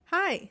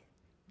Hi,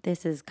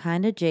 This is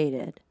Kinda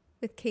Jaded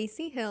with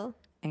Casey Hill.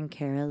 and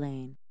Kara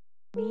Lane.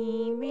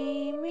 Me,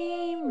 me,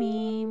 me,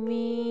 me,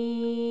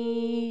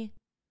 me.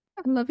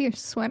 I love your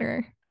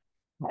sweater.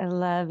 I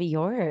love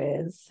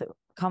yours.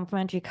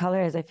 Complimentary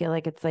colors. I feel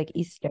like it's like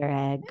Easter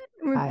egg.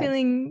 We're vibes.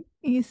 feeling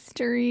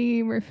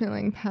Eastery. We're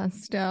feeling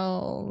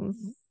pastels.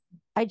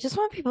 I just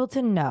want people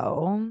to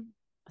know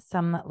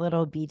some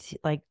little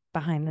like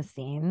behind the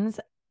scenes.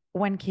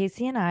 When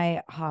Casey and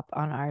I hop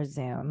on our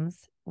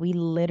Zooms, we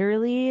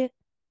literally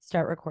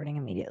start recording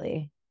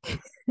immediately.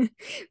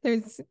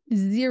 There's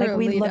zero Like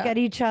we lead look up. at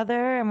each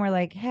other and we're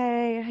like,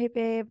 hey,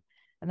 babe.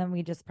 And then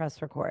we just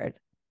press record.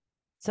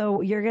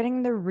 So you're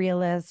getting the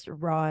realest,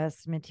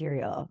 rawest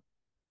material.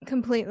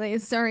 Completely.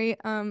 Sorry.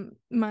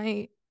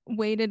 My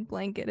weighted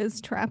blanket is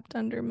trapped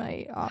under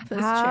my office chair.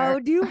 How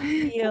do you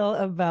feel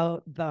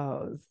about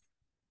those?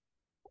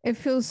 It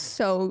feels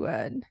so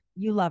good.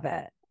 You love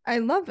it. I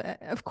love it.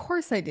 Of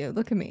course I do.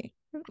 Look at me.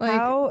 Like,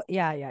 How?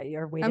 Yeah,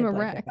 you're weighted I'm a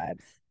blanket wreck.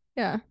 vibes.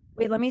 Yeah.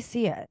 Wait, let me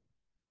see it.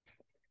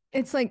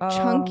 It's like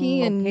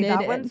chunky and okay, knitted.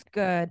 that one's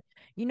good.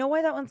 You know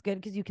why that one's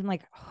good? Because you can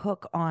like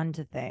hook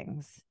onto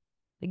things.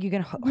 Like you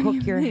can What do hook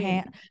you your mean?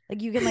 hand.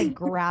 Like you can like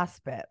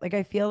grasp it. Like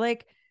I feel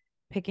like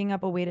picking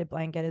up a weighted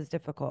blanket is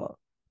difficult.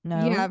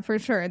 No? Yeah, for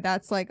sure.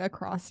 That's like a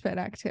CrossFit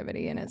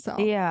activity in itself.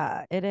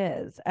 Yeah, it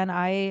is. And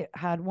I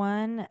had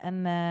one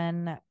and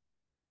then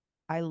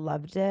I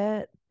loved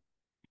it.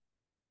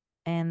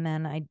 And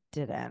then I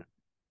didn't.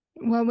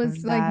 What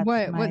was like That's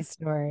my what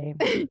story.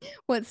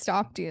 what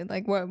stopped you?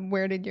 Like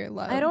where did your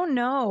love? I don't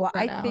know. run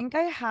I out? think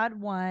I had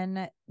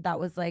one that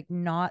was like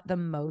not the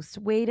most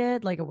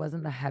weighted, like it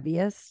wasn't the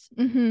heaviest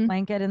Mhm.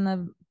 blanket in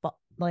the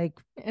like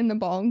In the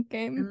ball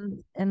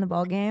game. in the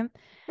ball game.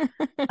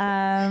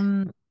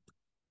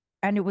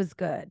 And it was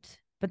good.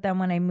 But then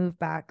when I moved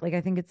back, like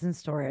I think it's in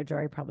storage or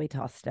I probably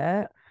tossed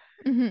it.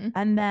 Mhm.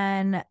 And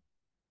then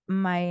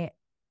my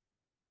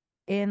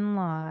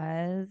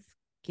in-laws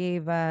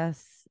gave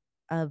us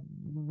a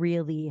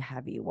really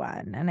heavy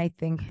one. And I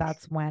think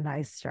that's when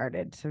I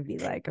started to be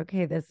like,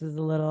 okay, this is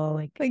a little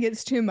like Like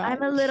it's too much.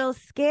 I'm a little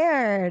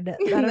scared that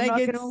I'm Like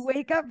not it's- gonna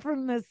wake up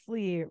from this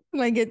sleep.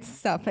 Like it's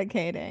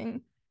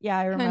suffocating. Yeah,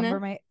 I remember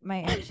Kinda. my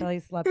Aunt Shelly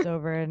slept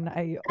over and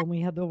I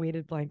only had the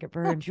weighted blanket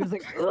for her and she was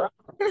like, "Ugh."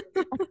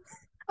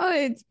 Oh,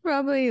 it's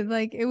probably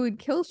like it would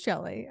kill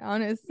Shelly,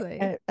 honestly.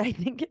 I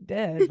think it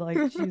did.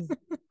 Like she's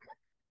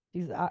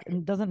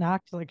doesn't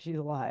act like she's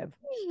alive.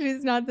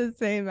 She's not the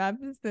same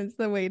ever since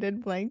the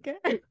weighted blanket.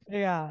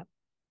 Yeah.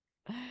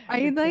 I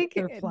It like makes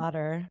her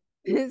flatter.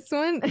 this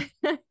one.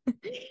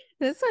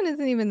 This one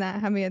isn't even that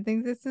heavy. I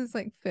think this is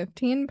like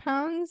 15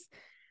 pounds.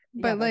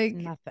 Yeah, But that's like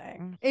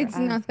nothing. for it's us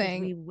 'cause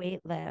nothing. We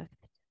weight lift.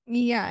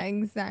 Yeah,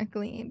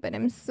 exactly. But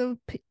I'm so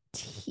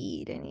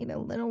petite. I need a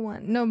little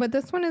one. No, but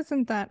this one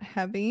isn't that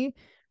heavy.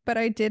 But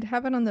I did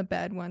have it on the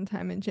bed one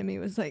time, and Jimmy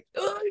was like,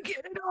 "Oh,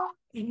 get it off."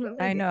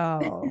 I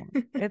know.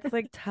 It's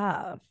like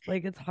tough.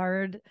 Like it's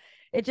hard.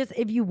 It just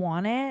if you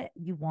want it,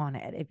 you want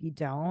it. If you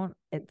don't,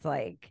 it's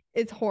like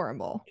It's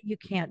horrible. you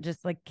can't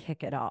just like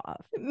kick it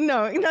off.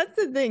 No, that's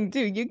the thing,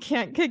 too. You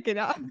can't kick it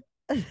off.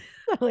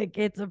 Like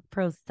it's a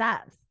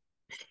process.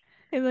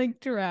 It like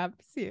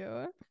traps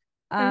you.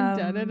 I'm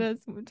done at us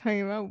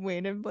talking about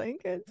weighted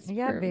blankets.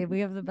 Yeah, for babe,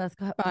 we have the best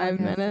 5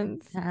 podcast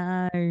minutes.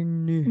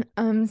 time.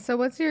 So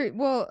what's your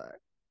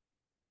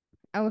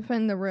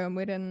elephant in the room?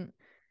 We didn't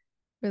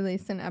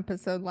release an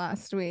episode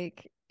last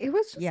week. It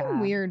was just a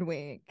weird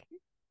week.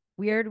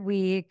 Weird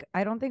week.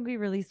 I don't think we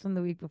released one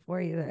the week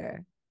before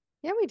either.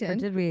 Yeah, we did. Or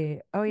did we?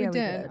 Oh yeah, we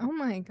did. Oh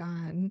my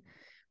God.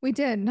 We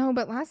did. No,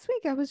 but last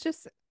week I was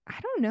just, I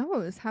don't know, I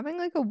was having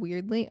like a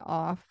weirdly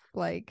off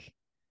like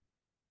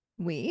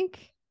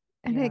week.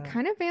 And I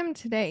kind of am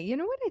today. You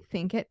know what I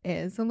think it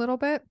is a little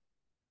bit?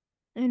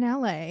 In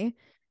LA.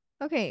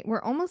 Okay,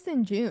 we're almost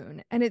in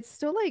June and it's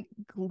still like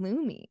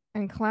gloomy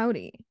and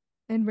cloudy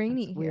and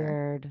rainy That's here.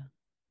 weird.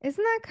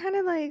 Isn't that kind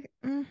of like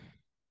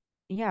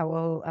Yeah,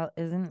 well,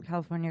 isn't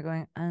California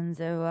going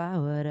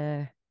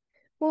underwater?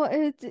 Well,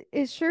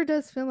 it sure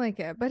does feel like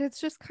it, but it's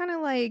just kind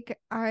of like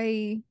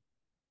at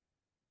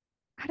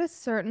a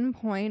certain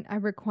point I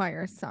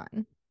require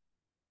sun,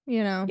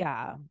 you know?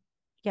 Yeah.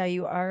 Yeah,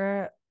 you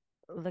are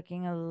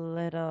looking a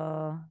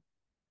little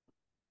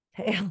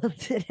pale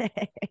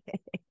today.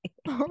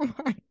 Oh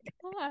my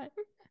God.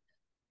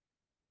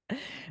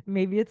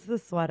 Maybe it's the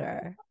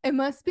sweater. It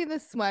must be the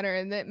sweater,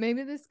 and that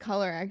maybe this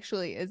color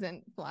actually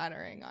isn't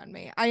flattering on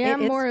me. I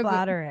am more of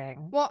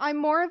flattering. Well, I'm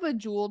more of a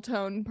jewel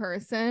tone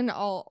person.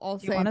 I'll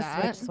Do say you want to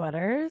that. switch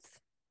sweaters?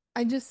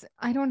 I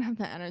don't have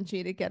the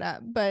energy to get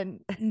up, but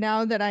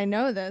now that I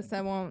know this,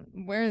 I won't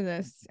wear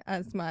this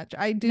as much.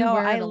 I do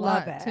wear it a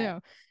lot too.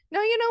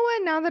 No, you know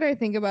what? Now that I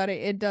think about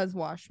it, it does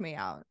wash me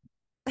out.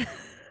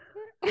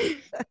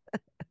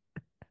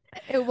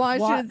 It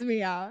washes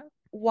me out.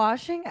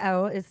 Washing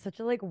out is such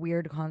a like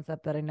weird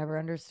concept that I never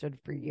understood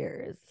for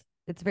years.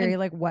 It's very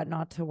like what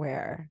not to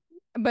wear.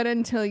 But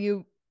until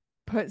you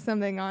put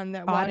something on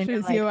that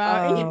washes you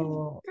out.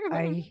 Oh,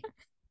 I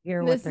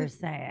hear what they're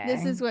saying.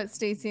 This is what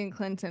Stacey and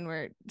Clinton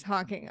were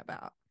talking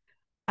about.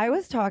 I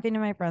was talking to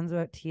my friends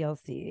about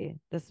TLC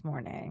this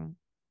morning.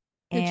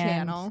 The And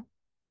channel.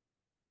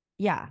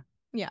 yeah,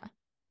 Yeah.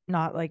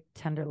 not like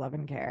Tender Love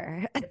and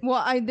Care.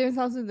 Well, there's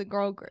also the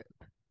girl group.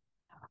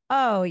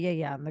 Oh,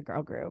 yeah, in the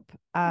girl group.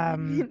 Not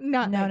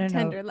No, like no, no.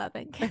 Tender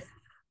Loving.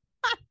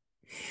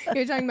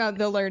 You're talking about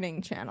the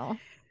Learning Channel.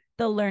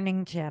 The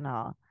Learning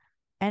Channel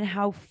and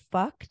how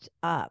fucked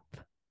up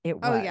it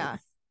Oh was. yeah.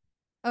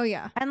 Oh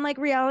yeah. And like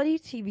reality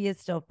TV is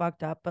still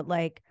fucked up, but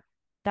like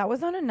that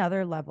was on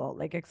another level,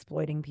 like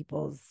exploiting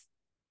people's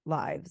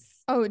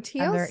lives Oh, and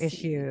their TLC.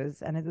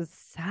 issues. And it was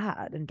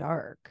sad and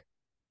dark.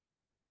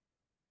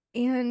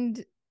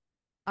 And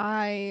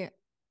I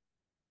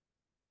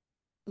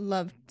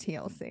love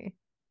TLC.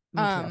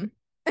 Me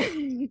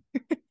too.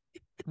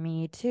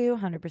 Me too.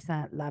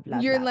 100% love,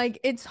 love, You're love. like,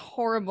 it's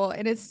horrible.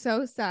 It is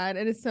so sad.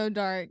 It is so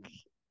dark.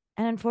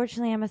 And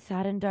unfortunately, I'm a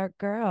sad and dark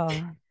girl.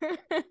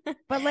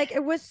 But like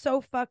it was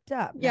so fucked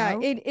up. Yeah,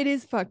 No? it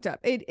is fucked up.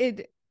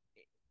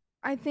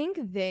 I think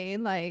they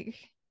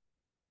like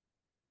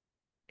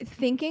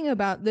thinking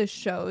about the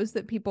shows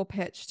that people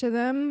pitch to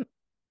them,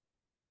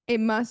 it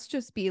must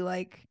just be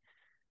like,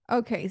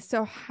 okay,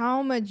 so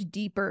how much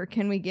deeper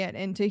can we get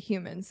into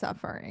human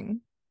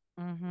suffering?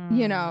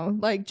 You know,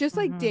 like just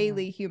like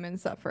daily human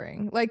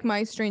suffering, like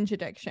My Strange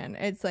Addiction.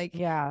 It's like,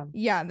 yeah,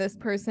 this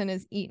person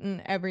has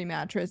eaten every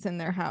mattress in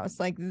their house.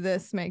 Like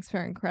this makes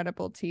for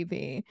incredible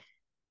TV.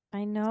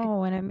 I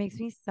know, and it makes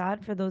me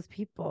sad for those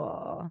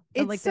people.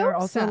 But It's like so they're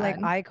also like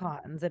sad.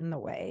 icons in the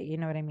way, you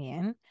know what I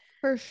mean?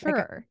 For Like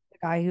sure. the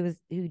guy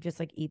who just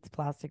like eats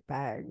plastic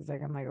bags.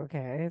 Like I'm like,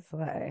 okay, so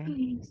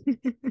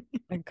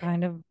like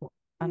kind of Go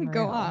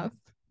unreal. off.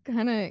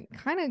 Kind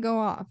of go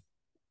off.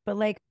 But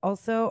like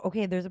also,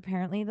 okay, there's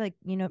apparently like,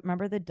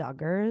 remember the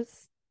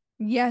Duggars?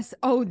 Yes.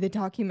 Oh, the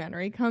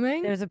documentary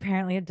coming. There's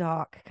apparently a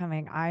doc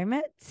coming. I'm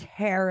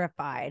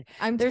terrified.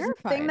 I'm There's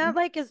nothing terrified. that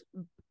like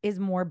is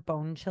more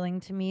bone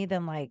chilling to me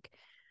than like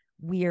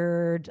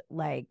weird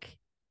like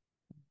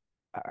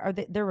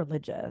they're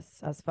religious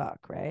as fuck,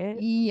 right?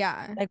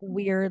 Yeah. Like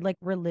weird, like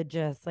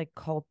religious, like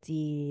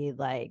culty,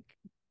 like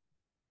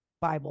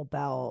Bible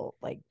Belt,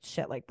 like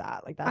shit like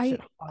that. Like that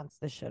shit haunts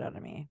the shit out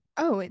of me.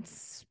 Oh, it's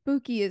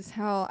spooky as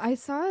hell. I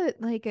saw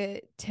like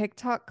a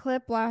TikTok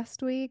clip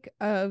last week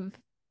of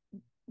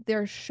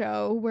their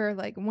show where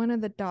like one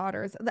of the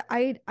daughters,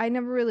 I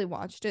never really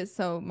watched it,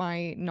 so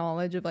my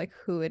knowledge of like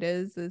who it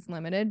is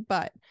limited,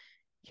 but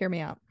hear me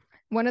out.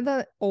 One of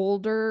the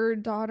older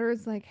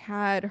daughters like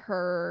had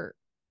her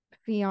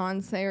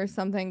fiance or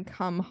something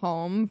come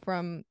home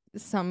from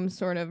some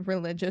sort of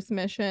religious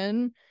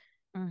mission,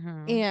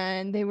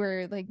 and they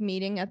were like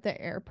meeting at the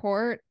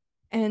airport,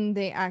 and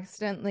they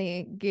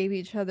accidentally gave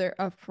each other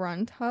a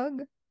front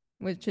hug,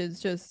 which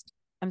is just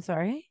I'm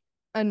sorry?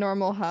 a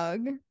normal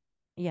hug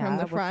from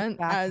the What's a front.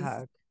 back As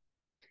hug?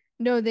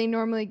 no, they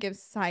normally give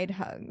side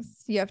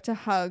hugs. You have to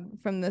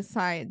hug from the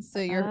sides so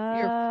your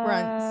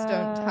fronts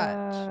don't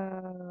touch.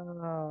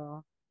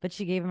 Oh. But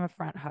she gave him a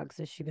front hug,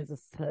 so she was a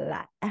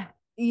slut.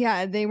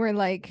 Yeah, they were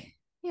like,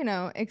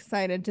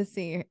 excited to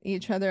see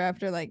each other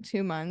after like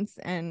 2 months,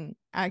 and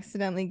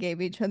accidentally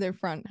gave each other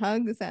front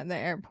hugs at the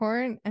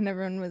airport. And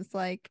everyone was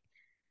like,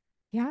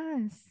 yeah,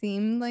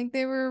 seemed like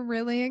they were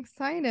really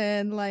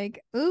excited.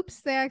 Like,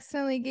 oops, they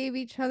accidentally gave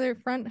each other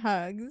front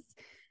hugs.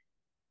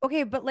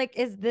 Okay, but like,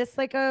 is this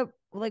like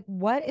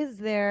what is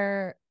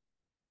their,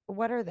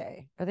 what are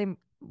they? Are they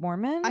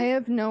Mormon? I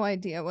have no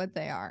idea what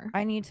they are.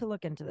 I need to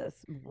look into this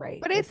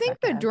But I think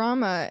the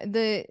drama,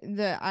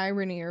 the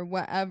irony or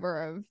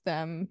whatever of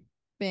them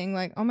being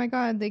like, oh my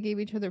God, they gave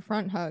each other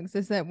front hugs,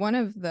 is that one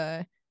of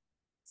the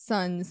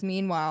sons,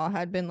 meanwhile,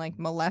 had been like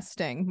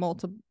molesting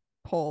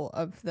multiple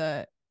of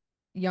the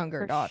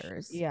younger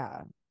daughters.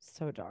 Yeah,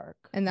 so dark.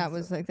 And that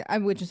was like,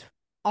 which is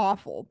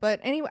awful. But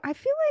anyway, I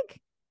feel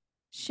like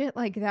shit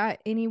like that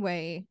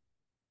anyway,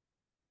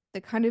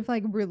 the kind of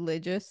like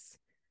religious,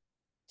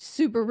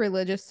 super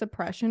religious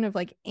suppression of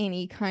like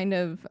any kind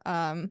of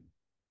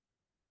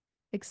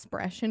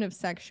expression of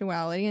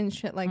sexuality and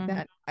shit like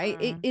that.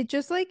 It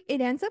just like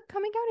it ends up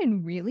coming out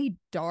in really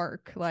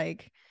dark,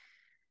 like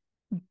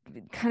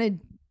kind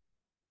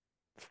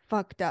of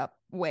fucked up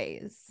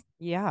ways.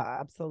 Yeah,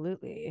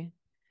 absolutely.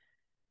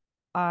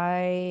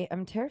 I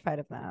am terrified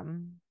of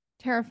them.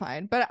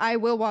 Terrified, but I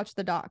will watch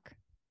the doc.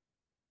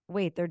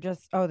 Wait, they're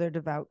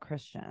devout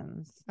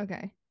Christians.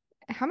 Okay.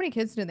 How many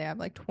kids do they have?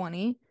 Like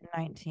 20?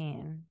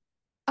 19.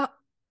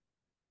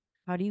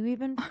 How do you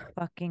even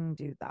fucking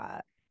do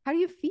that? How do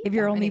you feed if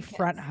you're only kids?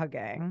 Front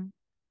hugging?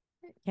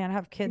 Can't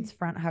have kids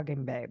front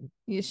hugging, babe.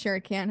 You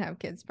sure can have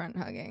kids front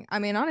hugging. I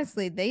mean,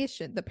 honestly,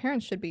 the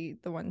parents should be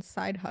the ones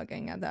side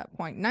hugging at that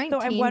point. 19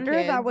 So I wonder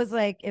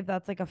kids. if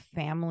that's like a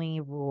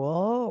family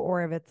rule,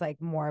 or if it's like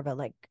more of a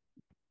like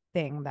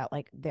thing that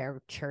like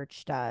their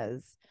church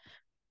does.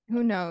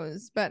 Who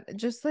knows? But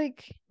just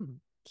like, can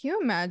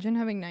you imagine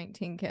having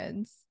 19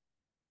 kids?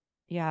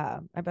 Yeah,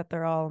 I bet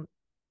they're all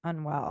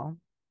unwell.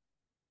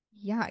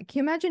 Yeah, can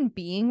you imagine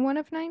being one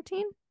of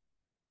 19?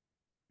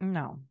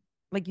 No.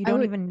 Like you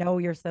don't even know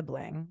your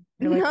sibling.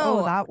 You're like, No.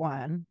 oh, that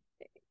one.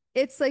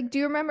 It's like, do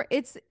you remember?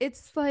 It's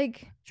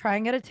like, Try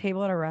and get a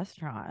table at a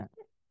restaurant.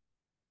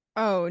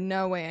 oh,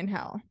 no way in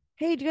hell.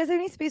 Hey, do you guys have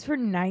any space for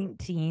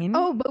 19?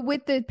 Oh, but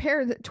with the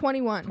pair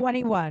 21.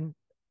 21.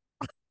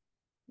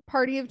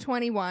 Party of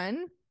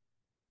 21.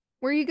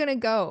 Where are you gonna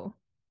go?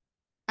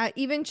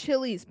 Even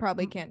Chili's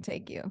probably can't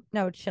take you.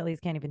 No,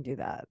 Chili's can't even do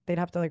that. They'd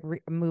have to like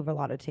move a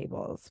lot of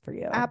tables for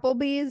you.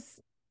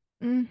 Applebee's.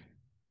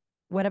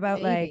 What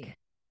about Maybe.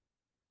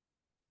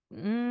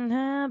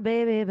 like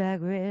baby back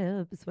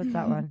ribs? What's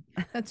that one?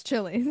 That's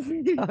Chili's.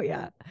 Oh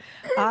yeah.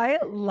 I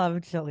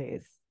love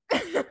Chili's.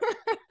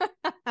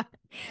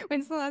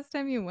 When's the last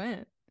time you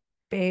went?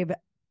 Babe,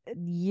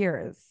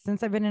 years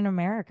since I've been in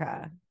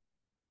America.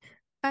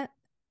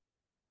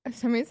 For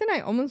some reason,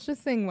 I almost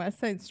just sang West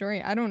Side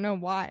Story. I don't know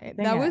why.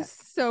 Sing That it. was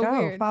so Go,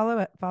 weird. follow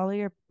it. Follow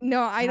your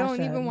No, I don't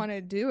even passions. want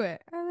to do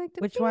it. I like to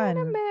Which be one? in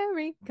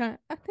America.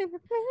 I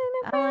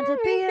want to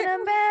be in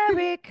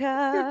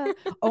America.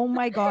 Oh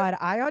my God.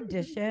 I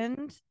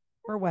auditioned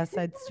for West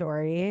Side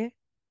Story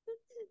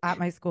at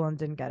my school and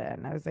didn't get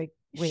in. I was like,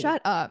 wait,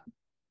 Shut up.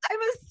 I'm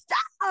a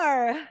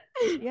star.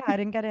 Yeah, I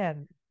didn't get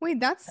in. Wait,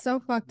 that's so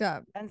fucked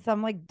up. And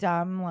some like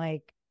dumb,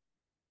 like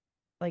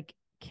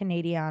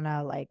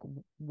Canadiana, like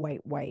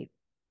white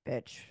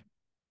bitch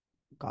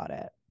got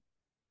it.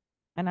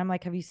 And I'm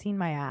like, have you seen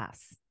my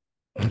ass?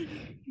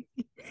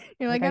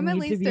 You're like, I I'm at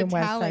need to least be in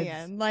West Side.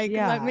 Italian. Like,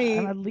 Yeah, let me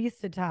I'm at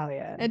least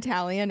Italian.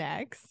 Italian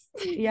X.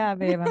 Yeah,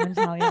 babe, I'm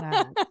Italian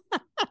ass.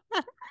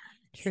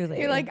 Truly.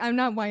 You're like, I'm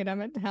not white,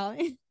 I'm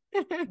Italian.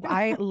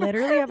 I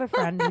literally have a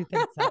friend who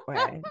thinks that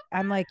way.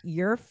 I'm like,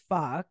 you're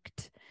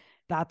fucked.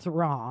 That's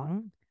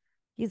wrong.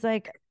 He's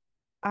like,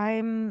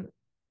 I'm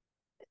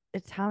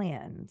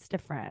Italian. It's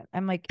different.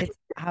 I'm like, it's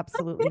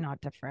absolutely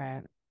not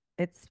different.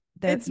 It's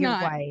that It's you're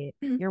not. white.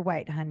 You're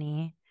white,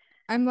 honey.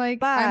 I'm like,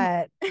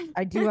 But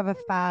I do have a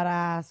fat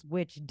ass,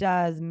 which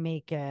does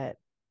make it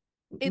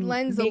it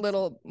lends a makes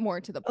little more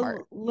to the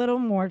part. a little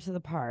more to the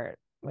part.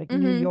 Like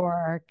New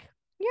York.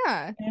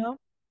 Yeah. You know?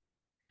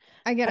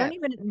 I get I it. don't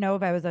even know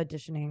if I was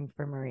auditioning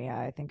for Maria.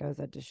 I think I was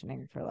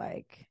auditioning for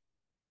like,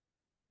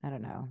 I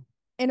don't know.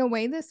 In a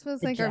way, this was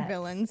The like our Jets.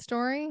 villain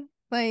story.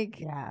 Like,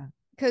 Yeah.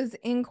 because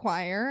in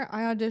choir,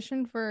 I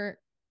auditioned for,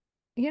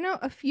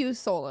 a few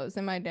solos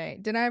in my day.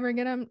 Did I ever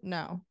get them?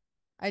 No,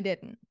 I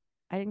didn't.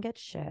 I didn't get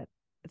shit.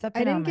 Except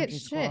I in didn't get elementary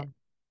shit. school.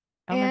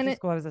 Elementary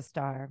school, I was a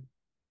star.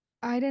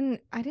 I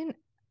didn't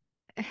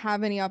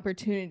have any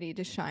opportunity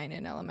to shine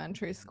in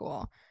elementary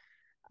school.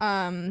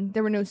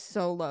 There were no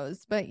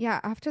solos, but yeah,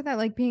 after that,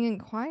 like being in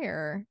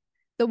choir,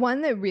 the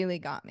one that really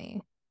got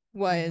me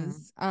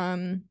was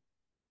when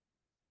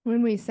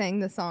we sang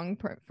the song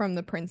from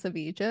the Prince of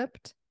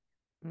Egypt.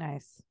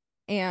 Nice.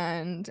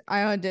 And I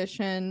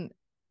auditioned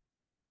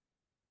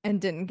and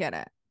didn't get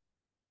it.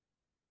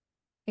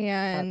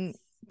 And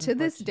That's to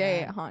this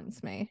day, it unfortunate.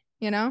 haunts me,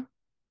 you know?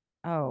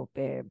 Oh,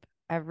 babe.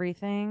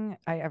 Everything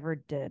I ever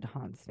did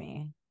haunts me.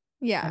 And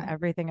Yeah,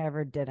 everything I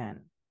ever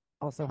didn't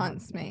also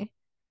haunts me.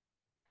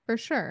 for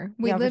sure.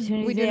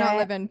 The We do not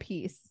live in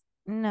peace.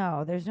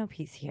 No, there's no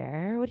peace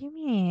here. What do you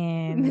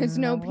There's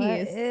mean? no What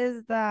peace.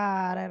 is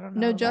that? I don't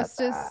know No about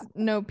justice, that.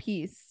 no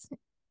peace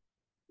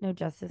No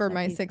justice for no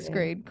my peace, sixth babe.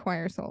 grade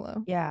choir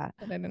solo. Yeah.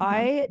 That I didn't have.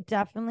 I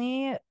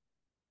definitely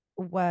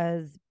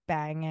was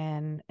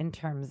banging in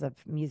terms of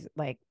music,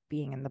 like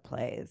being in the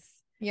plays.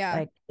 Yeah.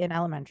 Like in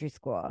elementary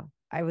school,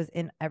 I was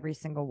in every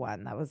single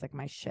one. That was like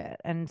my shit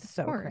and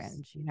so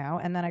cringe, you know?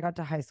 And then I got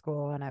to high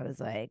school and I was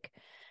like,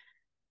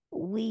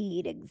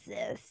 weed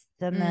exists.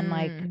 And then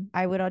like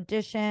I would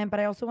audition, but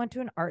I also went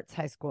to an arts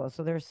high school.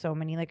 So there's so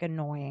many like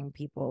annoying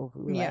people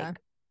who like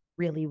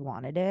really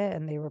wanted it.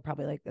 And they were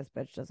probably like, this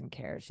bitch doesn't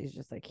care. She's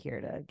just like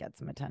here to get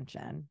some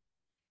attention.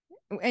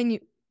 And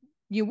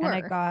you were.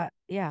 And I got,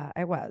 yeah,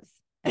 I was.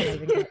 And I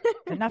didn't get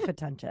enough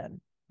attention.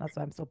 That's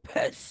why I'm so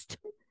pissed.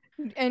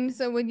 And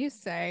so when you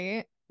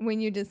say when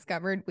you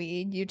discovered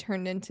weed, you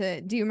turned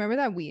into, do you remember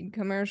that weed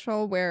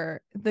commercial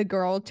where the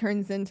girl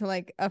turns into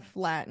like a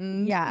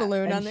flattened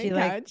balloon on the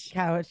couch?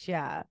 Couch,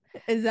 yeah.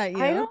 Is that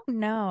you? I don't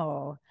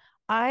know.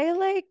 I've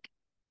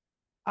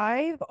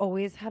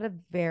always had a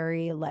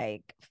very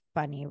like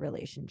funny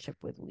relationship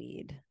with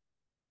weed.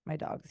 My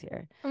dog's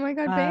here. Oh my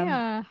God,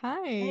 Bea.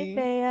 Hi. Hey,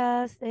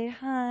 Bea. Say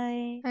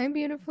hi. Hi,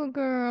 beautiful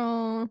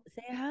girl.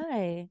 Say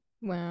hi.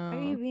 Wow. Why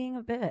are you being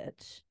a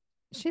bitch?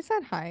 She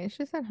said hi.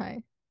 She said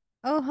hi.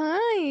 Oh,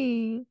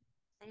 hi.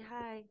 Say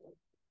hi.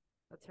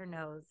 That's her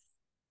nose.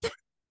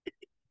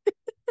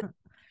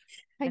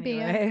 Hi,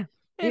 Anyway.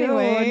 Bea.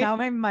 Anyway. Ew, now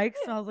my mic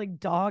smells like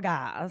dog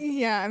ass.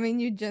 Yeah, I mean,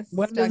 you just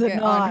When stuck does it it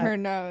not? on her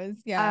nose.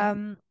 Yeah.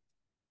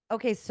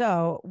 Okay,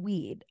 so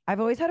weed. I've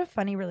always had a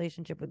funny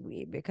relationship with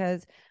weed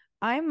because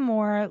I'm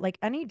more like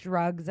any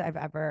drugs I've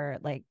ever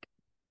like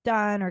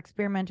done or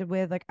experimented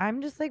with. Like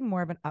I'm just like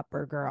more of an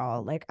upper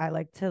girl. Like I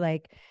like to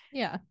like,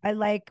 yeah, I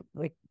like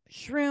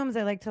shrooms.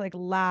 I like to like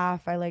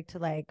laugh. I like to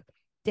like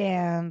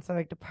dance. I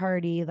like to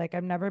party. Like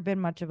I've never been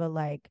much of a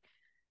like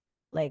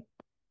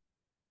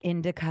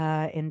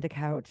indica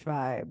couch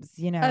vibes,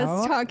 you Us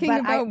know? talking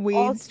But I about weed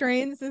also,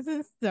 strains. This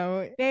is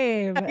so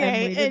babe, and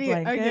okay. weighted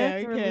blankets,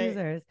 Okay, we're okay.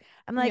 losers.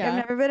 I'm like, I've Yeah.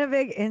 never been a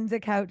big into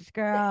couch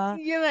girl,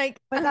 You're like,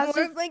 but I'm that's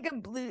more just of like a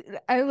blue.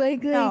 I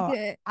like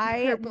no,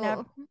 I never,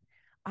 purple.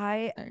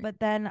 Sorry. but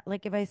then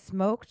like if I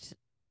smoked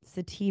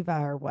sativa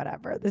or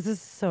whatever, this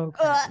is so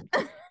Ugh.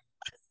 cringe.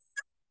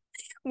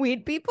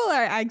 Weed people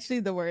are actually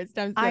the worst.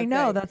 I'm I so know,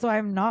 sorry. that's why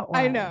I'm not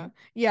I one. know.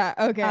 Yeah.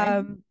 Okay.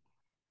 Um,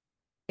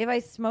 if I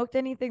smoked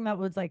anything that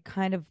would like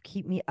kind of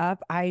keep me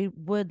up, I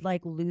would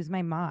like lose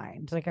my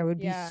mind. Like I would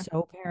be Yeah.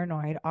 so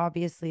paranoid.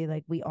 Obviously,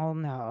 like we all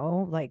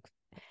know. Like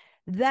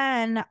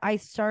then I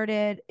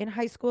started in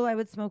high school, I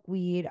would smoke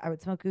weed. I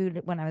would smoke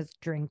weed when I was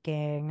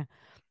drinking.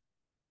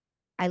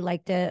 I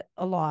liked it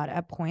a lot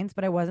at points,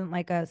 but I wasn't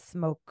like a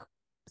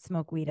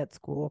smoke weed at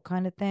school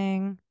kind of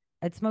thing.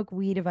 I'd smoke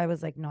weed if I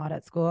was like not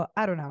at school.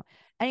 I don't know.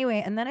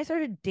 Anyway, and then I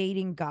started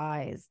dating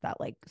guys that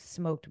like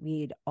smoked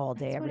weed all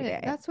day, every day.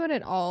 That's what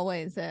it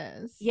always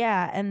is.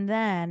 Yeah. And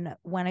then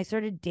when I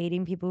started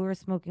dating people who were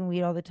smoking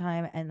weed all the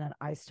time, and then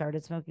I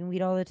started smoking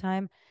weed all the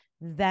time,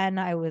 then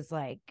I was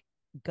like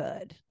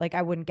good. Like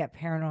I wouldn't get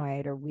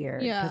paranoid or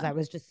weird because Yeah. I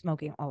was just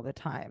smoking all the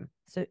time.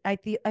 So I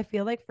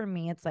feel like for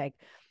me, it's like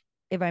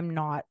if I'm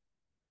not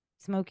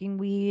smoking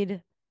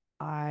weed,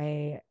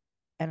 I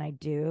and I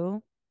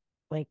do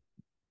like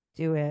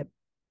do it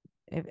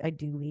if I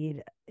do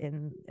weed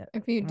in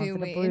If you once do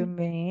in a blue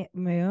weed.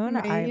 moon,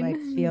 I like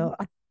Maine. feel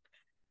me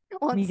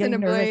Once in a getting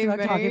nervous blue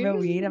about talking about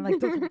moon. weed. I'm like,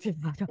 don't talk too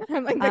loud.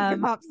 I'm like, the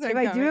cops are If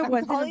I do coming. it I'm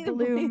once in a calling the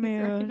blue police right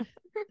moon,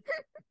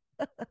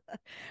 now.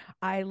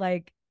 I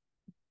like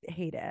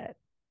hate it.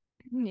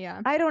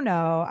 Yeah. I don't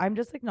know. I'm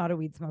just like not a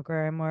weed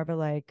smoker. I'm more of a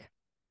like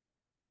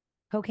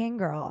cocaine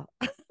girl.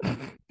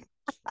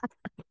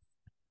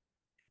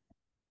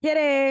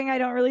 Kidding. I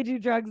don't really do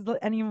drugs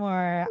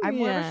anymore. I'm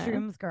more of a Yeah.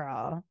 shrooms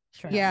girl.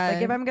 Shrooms. Like Yeah.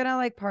 if I'm gonna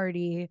like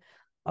party,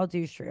 I'll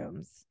do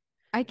shrooms.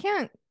 I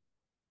can't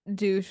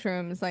do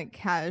shrooms like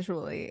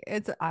casually.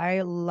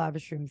 I love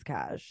shrooms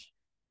cash.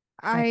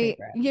 It's my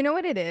favorite. You know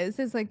what it is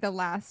like the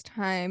last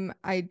time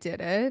I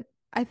did it,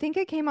 I think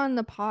it came on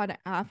the pod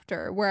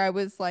after where I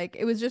was like,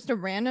 it was just a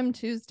random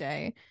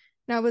Tuesday.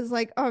 And I was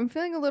like, oh, I'm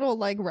feeling a little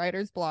like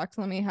writer's block.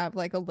 So let me have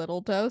like a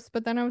little dose.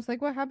 But then I was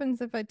like, what happens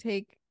if I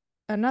take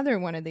another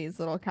one of these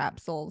little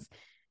capsules?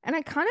 And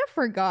I kind of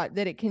forgot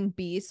that it can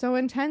be so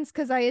intense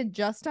because I had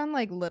just done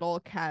like little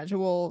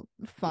casual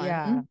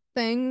Yeah. fun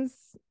things,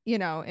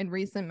 in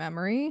recent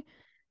memory.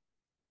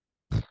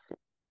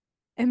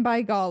 And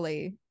by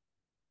golly,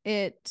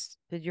 it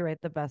Did you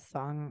write the best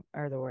song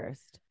or the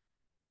worst?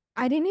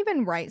 I didn't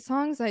even write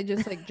songs. I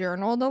just like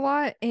journaled a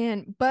lot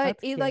but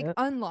That's it like cute.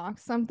 unlocked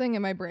something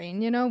in my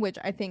brain, which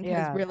I think has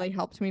Yeah. really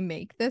helped me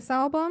make this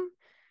album,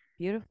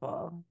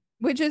 Beautiful.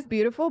 which is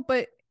beautiful.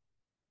 But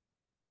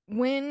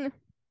when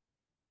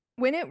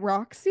when it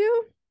rocks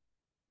you,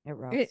 It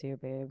rocks it you,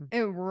 babe.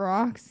 it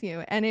rocks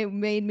you. And it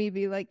made me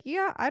be like,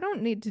 yeah, I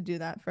don't need to do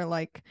that for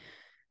like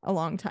a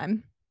long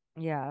time.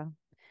 Yeah.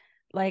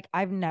 Like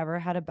I've never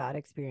had a bad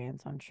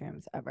experience on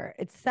shrooms ever.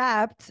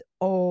 Except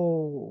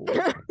oh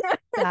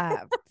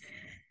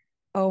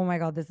my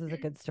God, this is a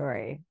good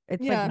story.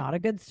 It's like Yeah. not a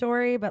good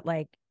story, but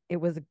like it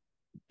was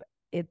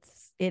it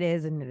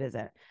is and it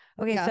isn't.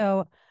 Okay, Yeah.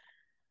 so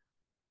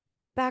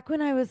back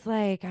when I was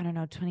like, I don't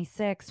know,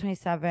 26,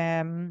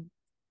 27,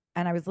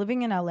 and I was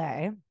living in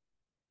LA and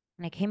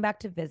I came back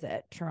to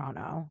visit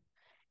Toronto.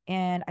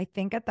 And I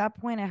think at that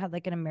point I had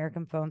like an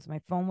American phone, so my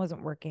phone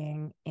wasn't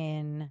working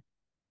in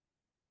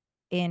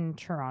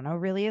Toronto,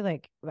 really.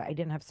 Like I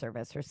didn't have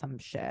service or some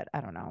shit.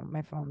 I don't know.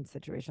 My phone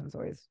situation's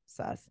always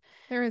sus.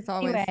 There is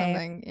always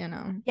Anyway,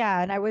 something.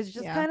 yeah, and I was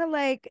just Yeah. kind of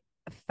like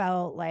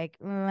felt like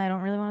I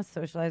don't really want to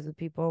socialize with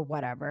people,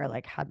 whatever.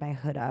 Like had my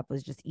hood up,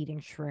 was just eating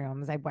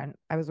shrooms.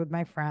 I was with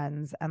my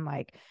friends and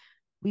like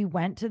we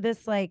went to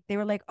this like they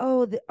were like,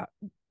 "Oh,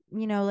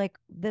 like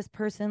this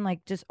person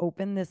like just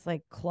opened this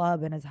like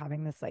club and is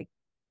having this like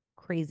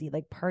crazy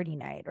like party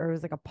night or it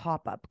was like a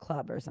pop-up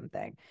club or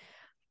something.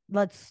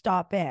 Let's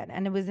stop in."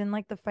 And it was in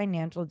like the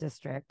financial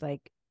district,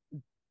 like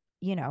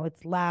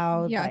it's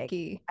loud, like,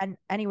 Yucky. and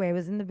anyway, it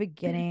was in the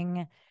beginning.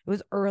 It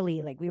was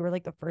early, like we were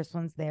like the first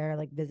ones there,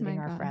 like My visiting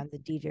our God. friends. The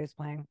DJ was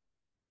playing.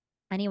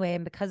 Anyway,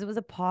 and because it was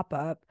a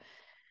pop-up,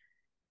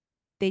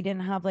 they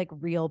didn't have like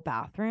real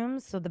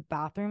bathrooms. So the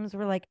bathrooms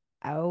were like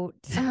out.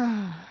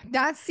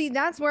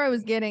 That's where I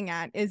was getting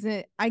at. Is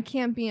it I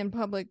can't be in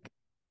public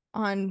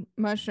on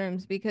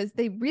mushrooms because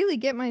they really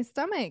get my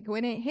stomach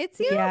when it hits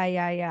you. Yeah,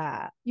 yeah,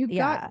 yeah. You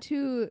Yeah. got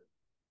to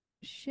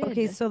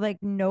Okay, shit. so like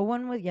no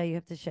one was, yeah, you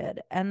have to shit.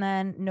 And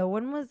then no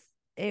one was,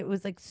 it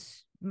was like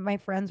my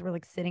friends were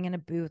like sitting in a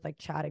booth, like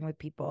chatting with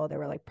people. They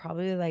were like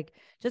probably like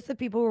just the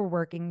people who were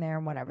working there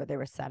and whatever they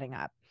were setting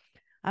up.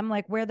 I'm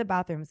like, where are the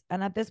bathrooms?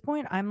 And at this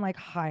point, I'm like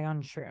high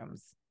on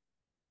shrooms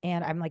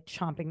and I'm like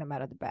chomping them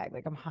out of the bag.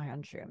 Like I'm high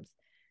on shrooms.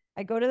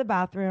 I go to the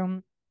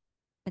bathroom.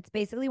 It's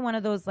basically one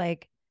of those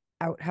like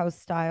outhouse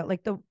style,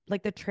 like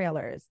the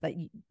trailers that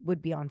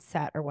would be on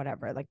set or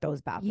whatever, like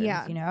those bathrooms,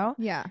 Yeah.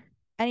 Yeah.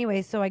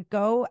 Anyway, so I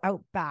go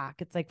out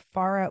back. It's like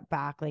far out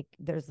back. Like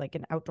there's like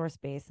an outdoor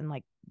space and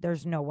like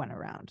there's no one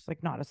around. It's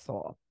like not a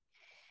soul.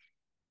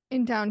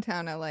 In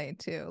downtown LA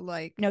too.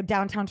 Like, No,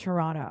 downtown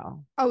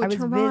Toronto. oh, I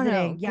was Toronto.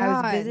 visiting. Yeah, I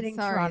was God, visiting sorry,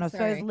 Toronto.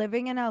 So I was sorry.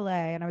 living in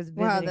LA and I was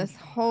Wow, visiting this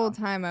whole Toronto.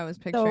 time I was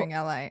picturing So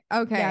LA.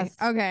 Okay, yes,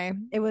 okay.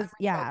 it I'm was,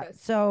 yeah. refocused.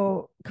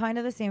 So kind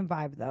of the same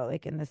vibe though,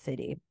 like in the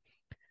city.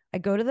 I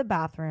go to the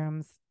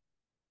bathrooms,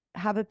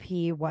 have a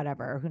pee,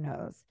 whatever, who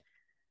knows.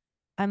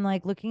 I'm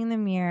like looking in the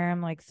mirror,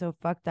 I'm like so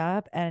fucked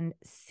up. And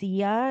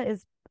Sia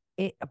is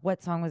it,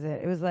 what song was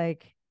it? It was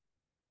like,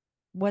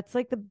 what's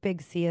like the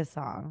big Sia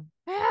song?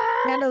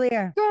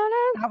 Chandelier.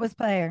 That was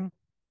playing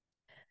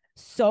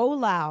so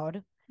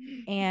loud.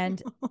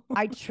 And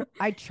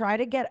I try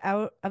to get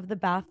out of the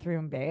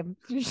bathroom, babe.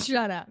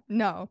 Shut up.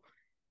 No,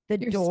 The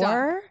you're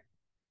stuck. door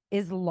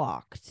is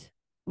locked.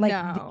 Like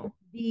No.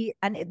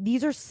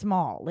 these are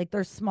small, like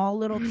they're small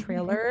little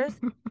trailers,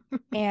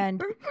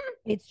 and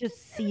it's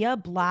just Sia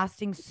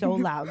blasting so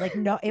loud. Like,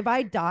 no, if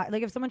I die,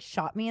 like if someone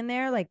shot me in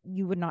there, like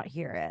you would not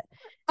hear it.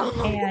 Oh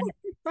And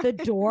the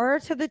door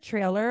to the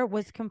trailer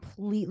was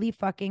completely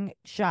fucking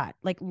shut,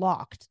 like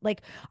locked.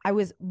 Like I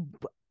was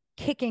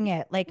kicking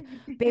it. Like,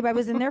 babe, I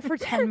was in there for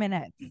 10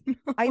 minutes.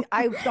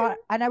 I thought,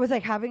 and I was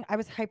like I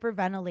was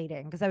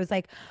hyperventilating because I was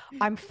like,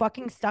 I'm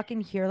fucking stuck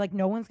in here. Like,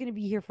 no one's gonna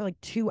be here for like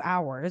 2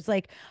 hours.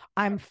 Like,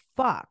 I'm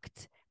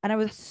fucked. And I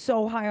was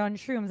so high on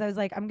shrooms. I was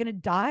like, I'm gonna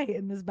die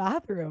in this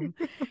bathroom.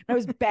 And I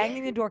was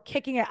banging the door,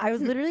 kicking it. I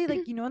was literally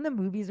like, you know, in the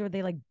movies where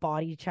they like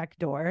body check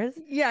doors.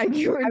 yeah,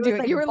 you were I was doing,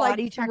 like you were like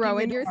body checking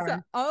the throwing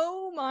yourself. door.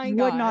 Oh my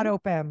Would not God.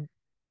 open.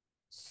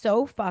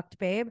 So fucked,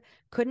 babe.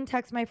 Couldn't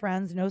text my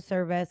friends, no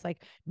service.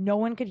 Like no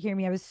one could hear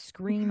me. I was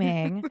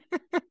screaming.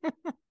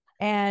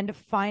 And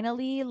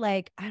finally,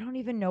 like, I don't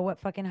even know what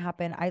fucking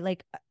happened. I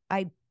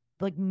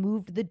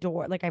moved the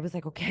door. Like I was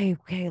like, okay,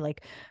 okay,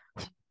 like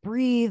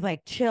breathe,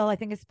 like chill. I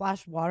think I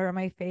splashed water on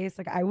my face.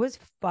 Like I was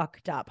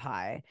fucked up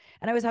high.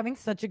 And I was having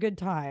such a good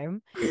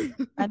time.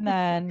 And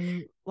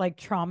then like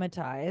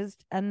traumatized.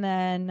 And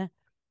then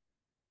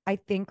I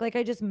think like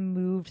I just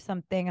moved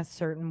something a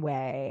certain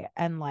way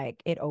and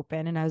like it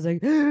opened and I was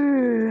like,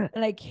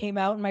 and I came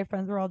out and my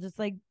friends were all just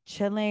like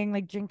chilling,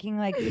 like drinking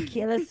like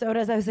tequila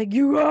sodas. I was like,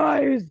 you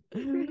guys,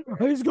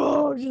 let's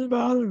go to the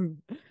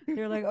bathroom.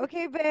 They're like,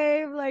 okay,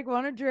 babe, like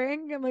want a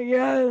drink? I'm like,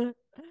 yeah.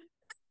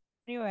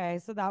 Anyway,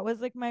 so that was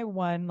like my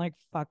one like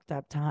fucked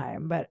up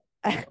time. But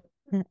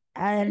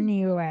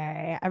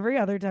anyway, every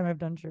other time I've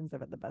done shrooms,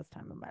 I've had the best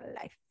time of my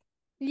life.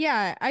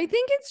 Yeah, I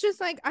think it's just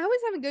like I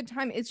always have a good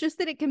time. It's just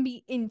that it can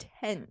be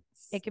intense.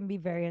 It can be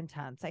very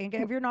intense. I think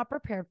if you're not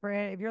prepared for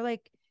it, if you're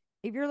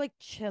like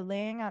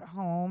chilling at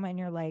home and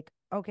you're like,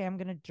 okay, I'm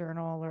gonna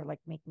journal or like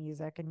make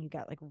music and you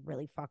get like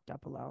really fucked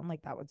up alone,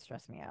 like that would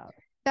stress me out.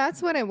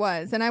 That's what it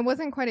was. And I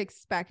wasn't quite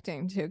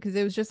expecting to because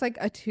it was just like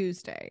a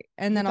Tuesday.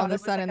 And You then all of thought a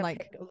it was like sudden,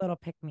 like, a little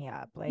pick me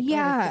up, like,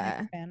 oh, this is gonna yeah,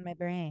 expand my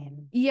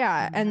brain.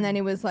 yeah. And And then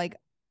it then was like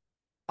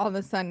all of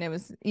a sudden it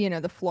was, you know,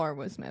 the floor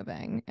was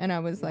moving. And I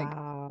was like,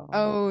 wow.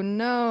 oh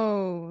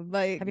no,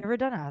 Have like, you ever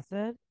done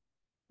acid?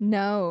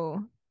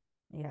 no.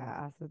 Yeah,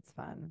 acid's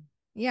fun.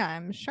 Yeah,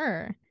 I'm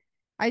sure.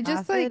 I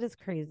just Acid like, is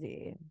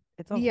crazy.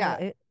 It's a whole yeah,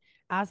 it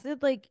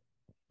acid like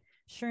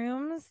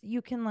shrooms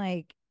you can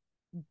like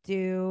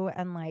do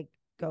and like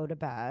go to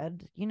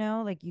bed, you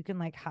know, like you can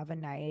like have a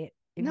night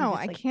if you no,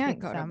 just I like can't take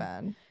go to some.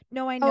 bed.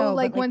 No, I Oh, know, but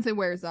like like once it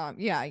wears off.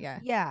 Yeah,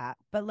 yeah. yeah,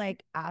 but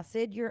like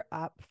acid, you're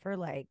up for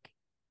like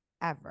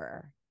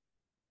ever.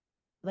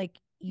 Like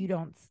you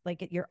don't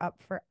like it, you're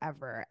up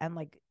forever, and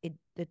like it,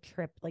 the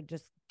trip like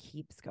just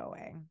keeps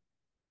going.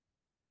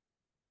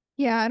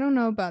 Yeah, I don't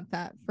know about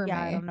that for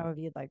Yeah, I me. don't know if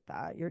you'd like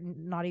that. You're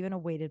not even a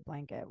weighted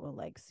blanket will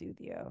like soothe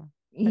you,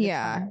 but it's Yeah,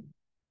 fun.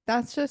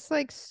 that's just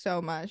like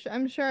so much.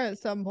 I'm sure at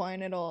some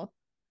point it'll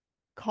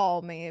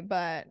call me,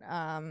 but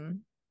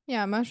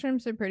yeah,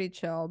 mushrooms are pretty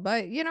chill.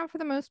 But you know, for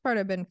the most part,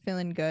 I've been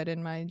feeling good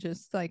in my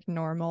just like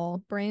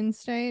normal brain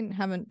state.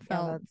 Haven't Yeah,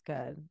 felt, that's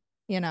good.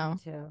 you Me know,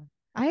 too.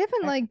 I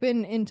haven't I, like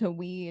been into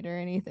weed or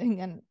anything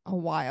in a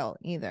while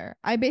either.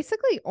 I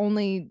basically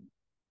only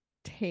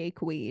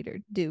take weed or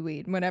do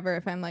weed, whatever,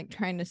 if I'm like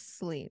trying to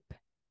sleep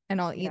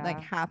and I'll eat like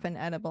yeah. half an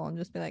edible and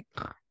just be like,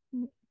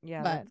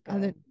 Yeah, but that's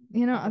other, good.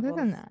 you know, other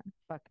than Edibles that,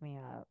 fuck me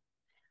up.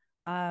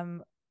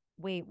 Um,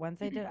 wait,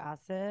 once I did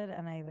acid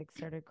and I like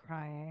started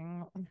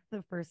crying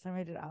the first time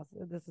I did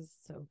acid, this is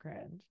so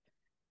cringe.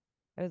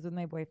 I was with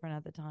my boyfriend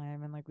at the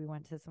time and like we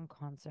went to some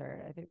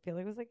concert. Feel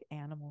like it was like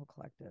Animal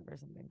Collective or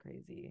something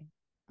crazy.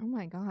 oh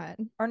my God.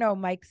 Or no,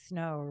 Mike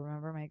Snow.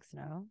 Remember Mike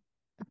Snow?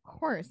 Of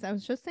course. I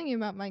was just thinking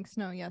about Mike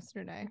Snow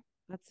yesterday.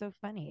 That's so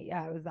funny.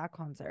 Yeah, it was that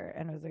concert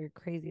and it was like a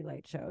crazy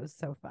light show. It was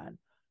so fun.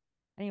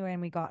 Anyway,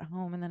 and we got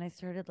home and then I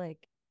started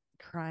like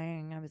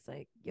crying. I was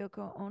like,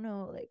 Yoko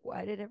Ono, like,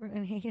 why did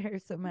everyone hate her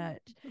so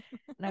much?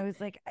 And I was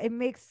like, it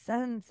makes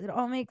sense. It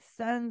all makes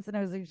sense. And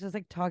I was like, just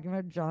like talking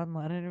about John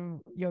Lennon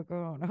and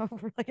Yoko Ono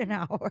for like an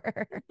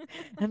hour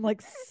and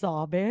like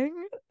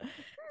sobbing.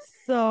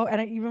 So,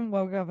 and I even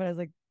woke up and I was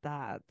like,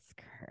 that's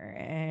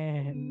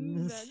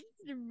cringe. That's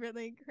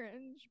really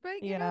cringe.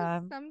 But you know, Yeah.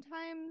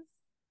 sometimes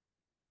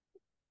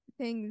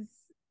things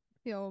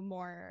feel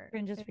more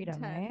Cringe's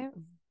freedom, right?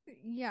 intense.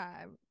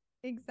 Yeah,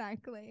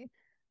 exactly.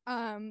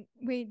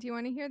 Wait, do you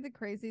want to hear the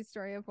crazy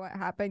story of what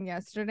happened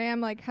yesterday?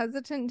 I'm like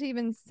hesitant to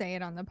even say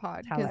it on the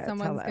pod Tell because it, tell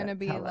someone's gonna it,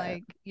 be tell it.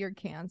 like, "You're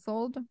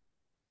canceled."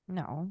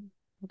 No,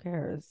 who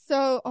cares?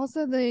 So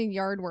also the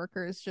yard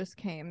workers just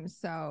came,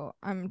 so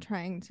I'm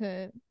trying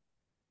to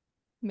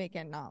make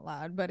it not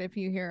loud. But if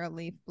you hear a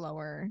leaf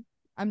blower,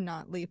 I'm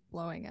not leaf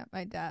blowing at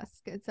my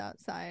desk. It's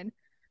outside.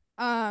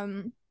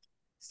 Um,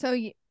 so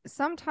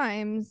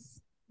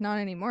sometimes, not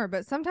anymore,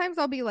 but sometimes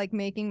I'll be like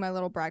making my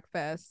little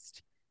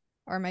breakfast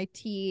or my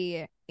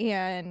tea,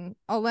 and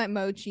I'll let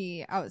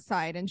Mochi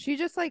outside, and she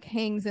just like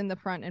hangs in the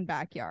front and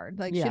backyard.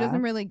 Like she Yeah.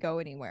 doesn't really go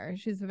anywhere.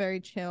 She's very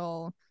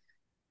chill.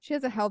 She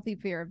has a healthy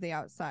fear of the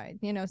outside,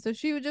 you know. So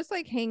she would just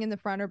like hang in the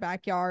front or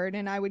backyard,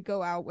 and I would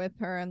go out with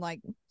her and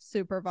like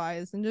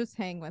supervise and just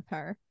hang with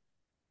her.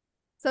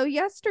 So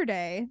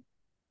yesterday,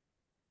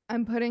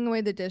 I'm putting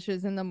away the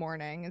dishes in the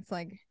morning. It's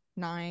like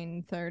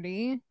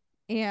 9:30,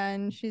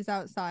 and she's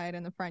outside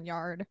in the front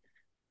yard.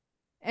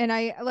 And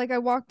I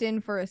walked in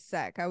for a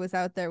sec. I was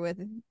out there with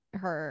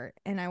her,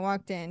 and I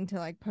walked in to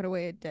like put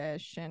away a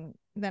dish, and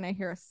then I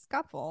hear a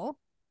scuffle,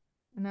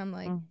 and I'm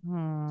like,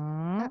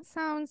 that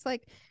sounds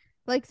like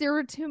there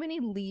were too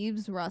many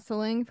leaves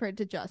rustling for it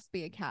to just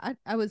be a cat.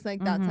 I was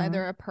like, that's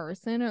either a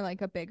person or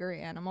like a bigger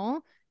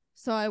animal.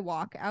 So I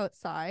walk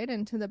outside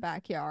into the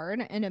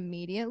backyard and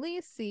immediately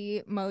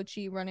see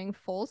Mochi running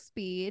full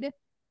speed,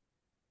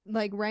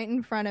 like right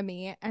in front of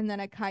me, and then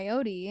a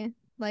coyote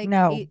like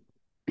No.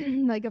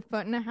 like a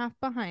foot and a half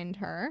behind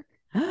her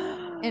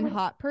in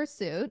hot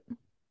pursuit.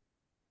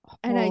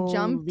 And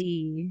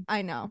Holy.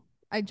 I know.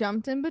 I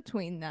jumped in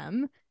between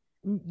them.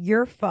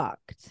 You're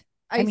fucked.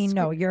 I mean,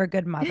 no, you're a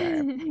good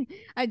mother.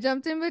 I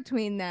jumped in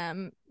between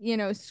them, you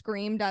know,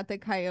 screamed at the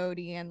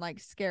coyote and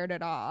like scared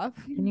it off.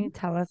 Can you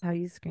tell us how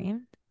you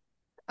screamed?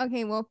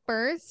 Okay, well,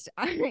 first,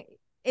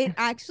 it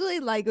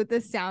actually like with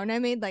the sound I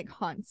made like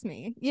haunts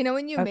me. You know,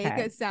 when you make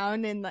a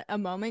sound in a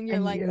moment, you're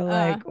and like, you're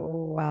like,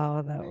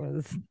 wow, that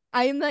was.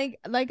 I'm like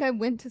I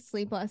went to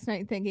sleep last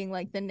night thinking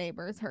like the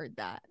neighbors heard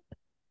that.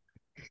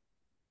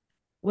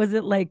 Was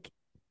it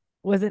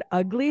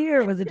ugly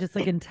or was it just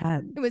like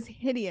intense? It was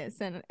hideous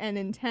and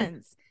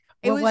intense.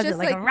 What was just it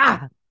like a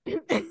rah?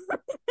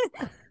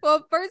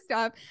 Well, first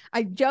off,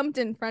 I jumped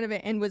in front of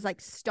it and was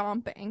like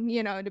stomping,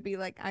 you know, to be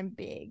like, I'm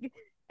big.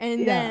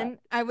 And then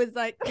I was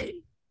like,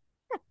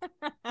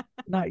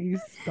 not you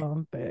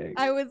stomping.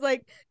 I was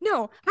like,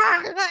 no.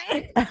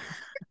 I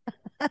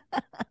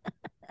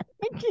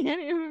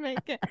can't even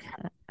make it.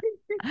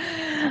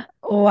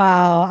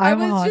 Wow, I'm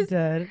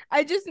haunted.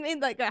 I just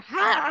made like a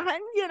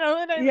you know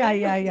what I mean?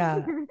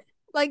 Yeah.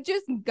 Like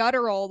just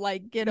guttural,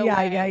 like get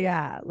away.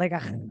 Yeah. Like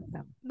a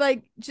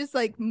like just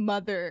like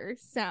mother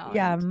sound.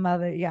 Yeah,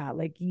 mother. Yeah,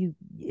 like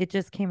it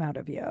just came out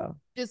of you.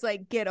 Just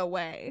like get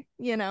away,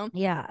 you know?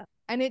 Yeah.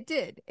 And it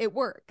did. It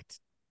worked.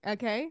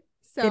 Okay.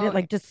 So did it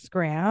like just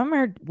scram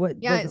or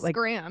what? Yeah, was it like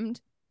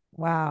scrammed.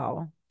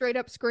 Wow. Straight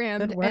up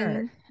scrammed. Good work.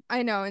 And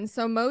I know. And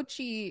so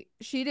Mochi,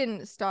 she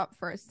didn't stop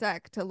for a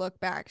sec to look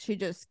back. She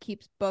just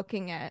keeps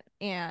booking it.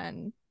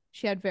 And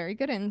she had very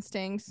good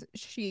instincts.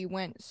 She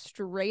went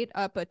straight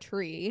up a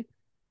tree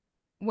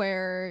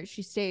where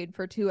she stayed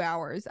for 2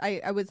 hours.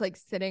 I was like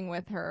sitting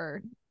with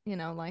her, you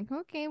know, like,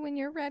 okay, when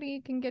you're ready,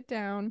 you can get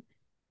down.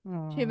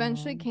 Aww. She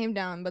eventually came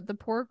down, but the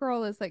poor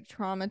girl is like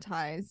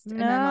traumatized.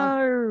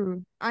 No.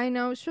 And I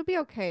know she'll be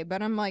okay,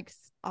 but I'm like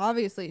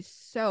obviously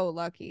so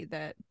lucky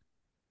that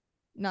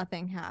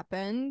nothing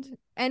happened.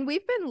 And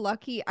we've been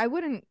lucky. I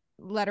wouldn't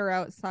let her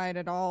outside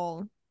at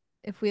all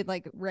if we'd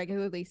like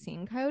regularly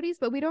seen coyotes,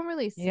 but we don't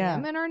really see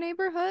them in our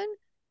neighborhood.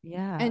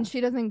 Yeah. And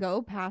she doesn't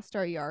go past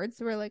our yard.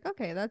 So we're like,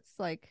 okay, that's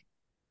like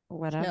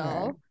whatever.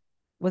 Chill.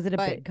 Was it a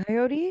big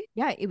coyote?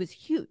 Yeah, it was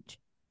huge.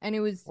 And it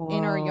was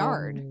in our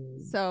yard.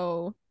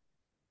 So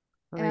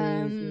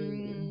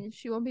crazy.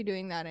 She won't be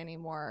doing that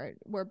anymore.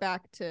 We're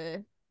back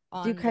to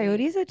Do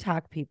coyotes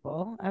attack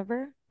people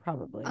ever?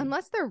 Probably.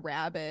 Unless they're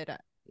rabid.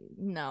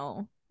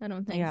 No, I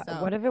don't think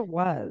so. What if it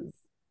was?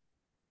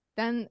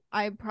 Then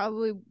I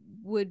probably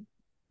would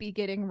be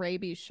getting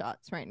rabies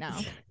shots right now.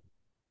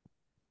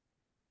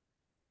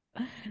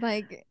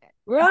 Like,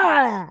 Is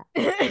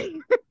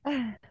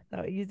that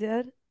what you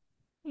did?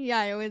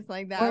 Yeah, it was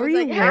like that. What were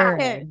you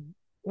wearing?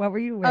 What were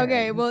you wearing?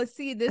 Okay, well,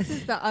 see, this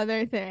is the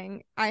other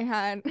thing. I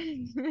had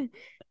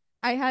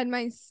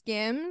my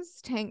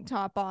Skims tank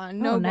top on,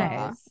 no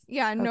bra.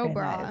 Yeah, no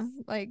bra. Nice.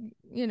 Like,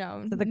 you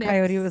know. So the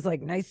coyote was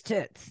like, nice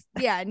tits.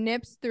 Yeah,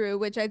 nips through,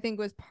 which I think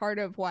was part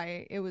of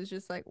why it was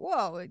just like,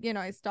 whoa, you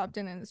know, I stopped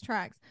in his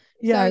tracks.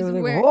 Yeah, so I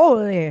was like,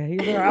 holy. He's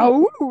like,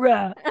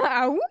 awooga.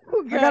 I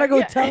gotta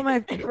go tell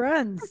my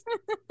friends.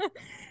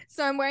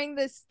 So I'm wearing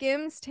the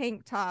Skims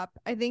tank top.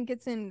 I think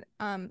it's in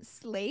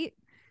slate.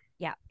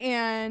 Yeah.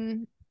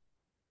 And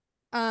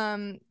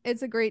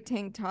it's a great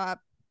tank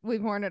top.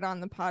 We've worn it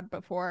on the pod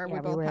before. Yeah,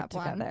 we both have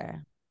together.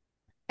 One.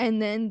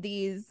 And then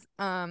these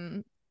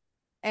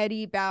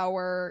Eddie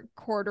Bauer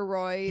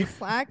corduroy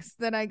slacks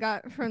that I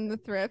got from the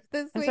thrift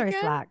this weekend.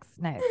 Sorry, slacks.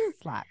 Nice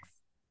slacks.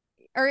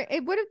 Or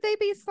what if they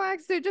be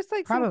slacks? They're just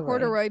like some Probably.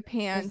 corduroy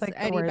Just pants, like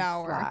the Eddie word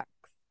Bauer. slacks.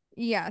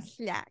 Yeah,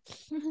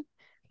 slacks.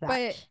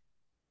 But Slacks.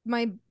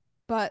 my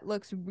butt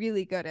looks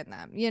really good in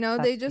them. You know, That's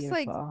they just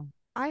like beautiful.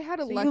 I had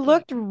a So you lucky.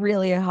 looked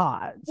really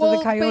hot. So the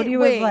Well, but coyote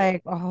was wait,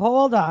 like,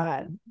 hold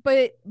on.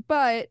 but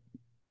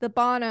the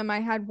bottom I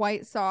had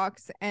white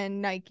socks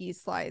and Nike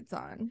slides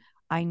on.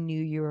 I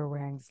knew you were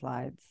wearing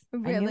slides.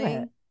 I knew it.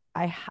 Really?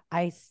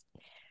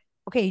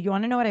 Okay, you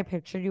want to know what I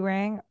pictured you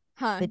wearing?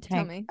 Huh? The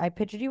Tell tank. me. I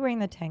pictured you wearing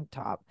the tank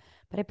top,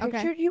 but I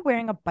Okay. pictured you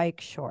wearing a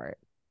bike short.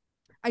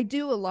 I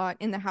do a lot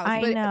in the house, I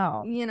but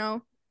know. you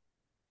know,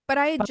 but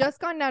I had But just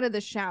gotten out of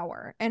the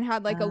shower and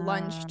had like a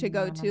lunch to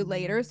go to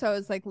later, um, so I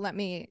was like, let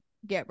me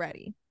get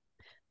ready.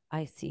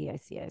 I see, I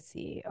see, I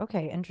see.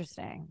 Okay,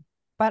 interesting.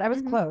 But I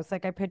was Hmm. close.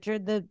 Like I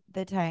pictured the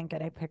tank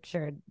and I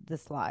pictured the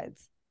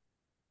slides.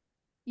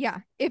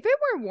 Yeah, if it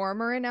were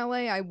warmer in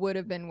LA, I would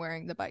have been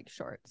wearing the bike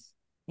shorts,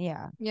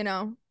 Yeah. you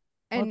know?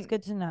 Well, it's And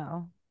good to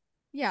know.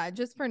 yeah,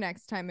 just for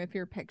next time, if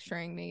you're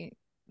picturing me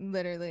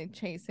literally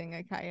chasing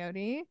a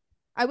coyote,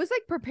 I was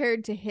like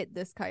prepared to hit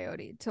this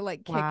coyote to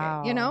like kick it.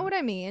 You know Wow. what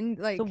I mean?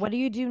 So Like what do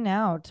you do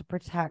now to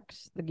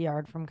protect the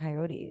yard from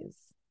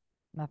coyotes?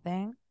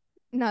 Nothing?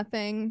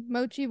 nothing.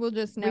 Mochi will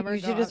just Well, never you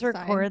go should just outside.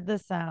 record the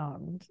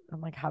sound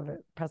and like have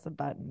it press a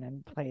button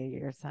and play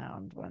your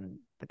sound when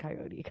the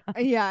coyote comes.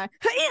 Yeah.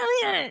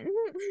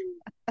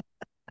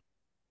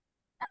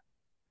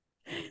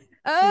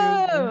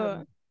 Too Oh,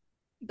 good.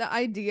 the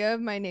idea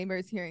of my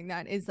neighbors hearing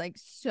that is like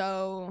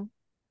so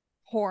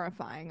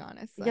horrifying,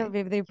 Yeah, honestly.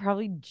 babe, they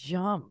probably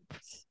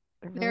jumped.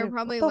 They're They're like,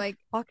 what probably the like,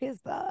 fuck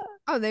is that?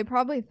 oh, they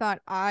probably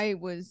thought I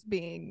was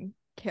being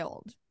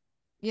killed,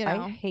 you I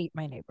know? hate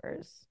my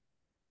neighbors.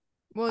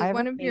 I Well, have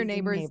one of your amazing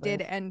neighbors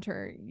did neighbors.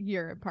 enter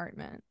your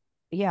apartment a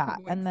Yeah.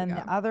 couple And weeks then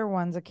the ago. other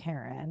one's a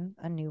Karen,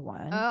 a new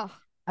one. Ugh.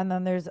 And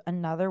then there's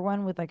another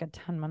one with like a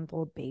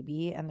 10-month-old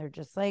baby. And they're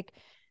just like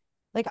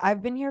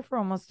I've been here for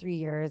almost 3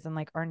 years, and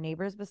like our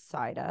neighbors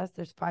beside us,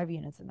 there's 5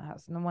 units in the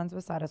house, and the ones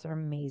beside us are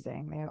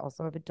amazing. They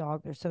also have a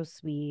dog. They're so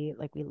sweet.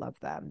 Like we love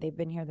them. They've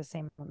been here the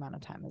same amount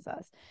of time as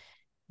us.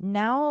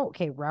 Now,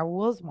 okay,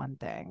 Raul's one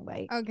thing.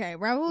 Like Okay,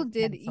 he's Raul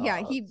did. Yeah,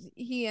 canceled.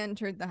 he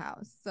entered the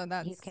house, so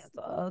He's that's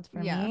canceled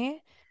for yeah,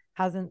 me.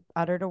 Hasn't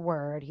uttered a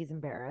word. He's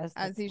embarrassed.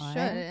 as That's he fine.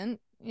 shouldn't.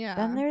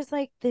 Then Yeah. there's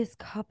like this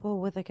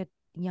couple with like a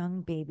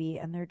young baby,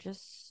 and they're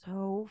just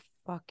so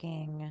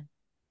fucking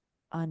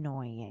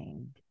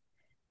annoying.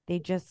 They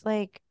just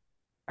like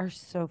are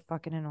so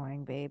fucking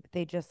annoying, babe.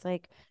 They just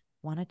like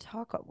want to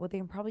talk. Well, they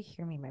can probably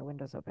hear me. My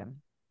window's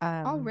open.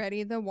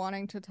 Already the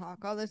wanting to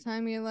talk all the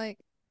time. You're like,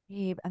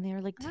 Babe, and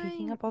they're like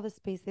taking I up all the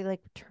space. They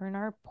like turn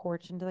our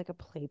porch into like a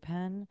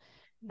playpen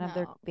and have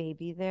their no.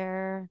 baby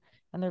there.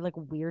 And they're like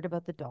weird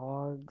about the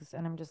dogs.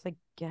 And I'm just like,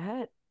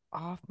 get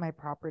off my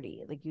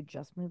property. Like you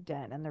just moved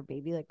in and their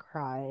baby like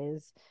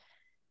cries.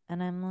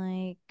 And I'm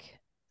like,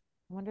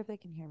 I wonder if they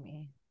can hear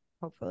me.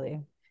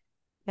 Hopefully.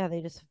 Yeah,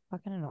 they just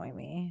fucking annoy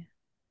me.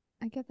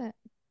 I get that.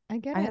 I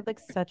get I it. had like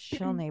such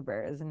chill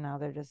neighbors, and now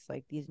they're just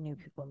like these new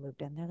people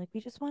moved in. They're like,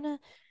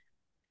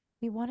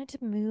 we wanted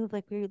to move,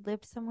 like we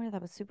lived somewhere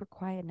that was super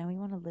quiet. Now we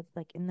want to live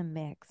like in the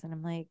mix. And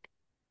I'm like,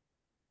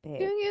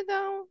 Do babe, you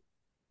though?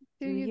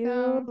 Do do you you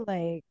though?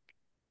 like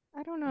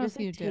I don't know you're just if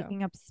like you do.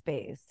 taking up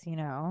space, you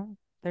know?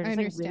 They're I just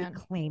like really understand.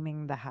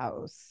 claiming the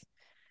house.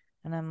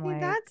 And I'm See, like,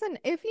 that's an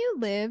if you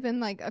live in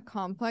like a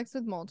complex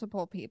with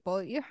multiple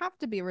people, you have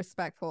to be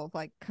respectful of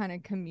like kind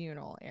of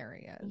communal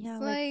areas. yeah,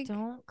 like Like,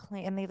 don't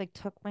claim. And they like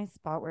took my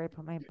spot where I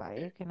put my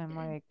bike, and I'm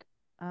like,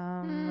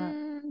 um,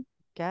 mm,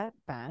 get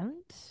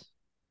bent.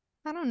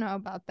 I don't know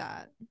about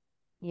that.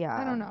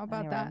 I Yeah. don't know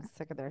about Anyway, I'm that.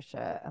 sick of their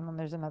shit. And then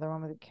there's another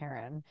one with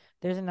Karen.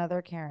 There's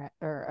another Karen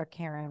or a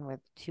Karen with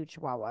two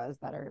chihuahuas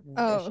that are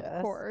Oh, of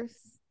vicious.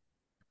 course.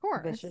 Of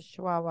course. Vicious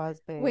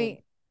chihuahuas, babe.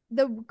 Wait,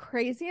 the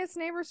craziest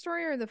neighbor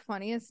story or the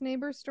funniest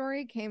neighbor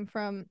story came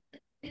from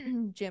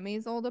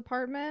Jimmy's old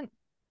apartment,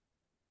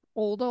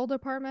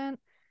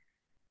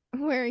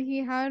 where he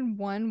had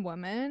one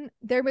woman.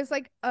 There was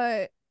like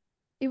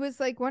it was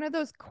like one of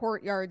those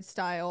courtyard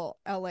style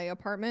LA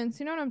apartments.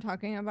 You know what I'm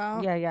talking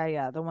about? Yeah, yeah,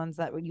 yeah. The ones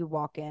that when you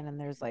walk in and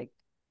there's like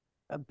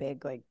a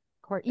big like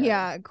courtyard.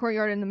 Yeah,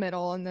 courtyard in the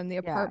middle, and then the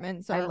Yeah.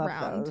 apartments I are love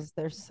around. those.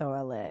 They're so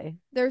LA.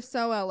 They're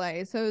so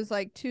LA. So it was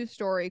like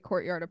two-story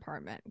courtyard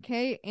apartment.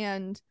 Okay.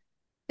 And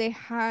they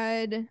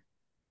had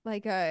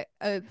like a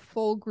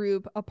full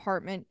group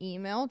apartment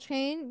email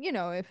chain, you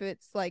know, if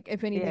it's like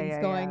if Yeah, anything's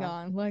yeah, going yeah.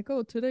 on, like,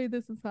 oh, today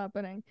this is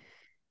happening.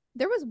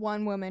 There was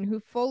one woman who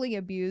fully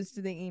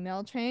abused the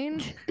email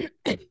chain.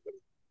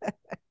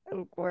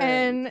 Of course.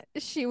 And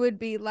she would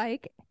be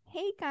like,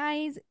 hey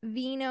guys,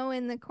 Vino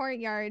in the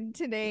courtyard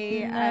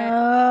today.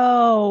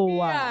 No.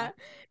 Yeah.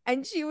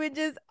 And she would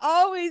just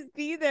always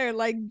be there,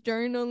 like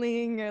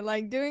journaling or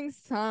like doing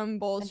some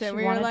And bullshit she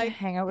where you're wanted to like,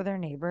 hang out with her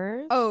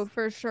oh, neighbors.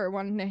 for sure,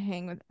 wanting to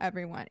hang with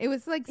everyone. It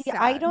was like See,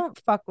 I sad. Of don't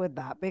fuck with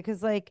that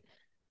because like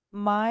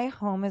my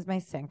home is my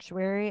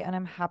sanctuary, and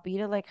I'm happy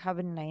to like have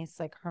a nice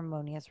like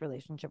harmonious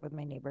relationship with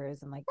my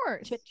neighbors and like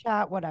course. chit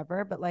chat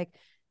whatever, but like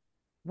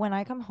when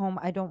I come home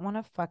I don't want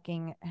to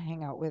fucking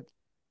hang out with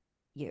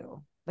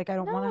you. Like I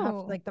don't want to have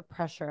No, like the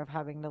pressure of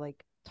having to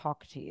like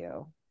talk to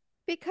you.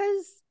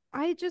 because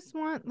I just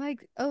want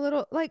like a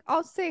little, like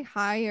I'll say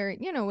hi or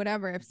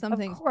whatever if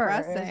Of something's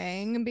course.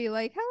 pressing and be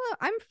like, "Hello,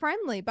 I'm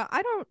friendly," but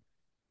I don't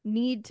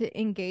need to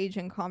engage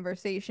in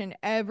conversation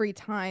every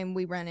time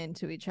we run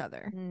into each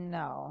other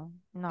No,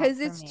 not because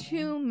for it's me.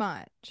 too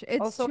much.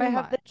 It's Also, I too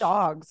have the much.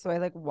 dogs, so I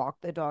like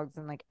walk the dogs,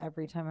 and like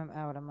every time I'm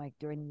out, I'm like,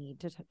 do I need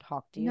to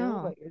talk to you? No,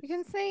 But you're you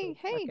can say, so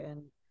 "Hey,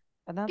 freaking,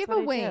 and that's give what a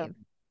I do. wave."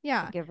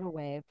 I Yeah. give a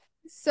wave.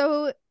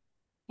 So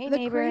Hey, the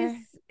craze,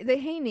 neighbor. the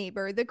hey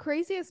neighbor, the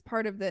craziest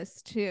part of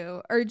this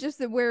too, or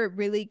just where it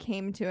really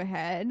came to a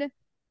head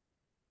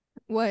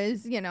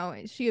was,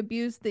 she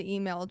abused the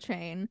email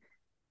chain.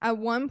 At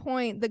one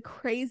point, the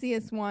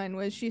craziest one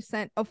was she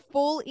sent a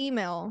full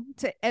email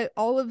to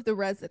all of the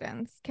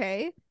residents,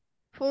 okay?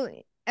 Full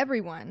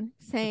everyone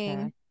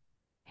Okay. saying,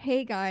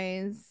 "Hey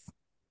guys,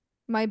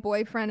 my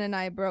boyfriend and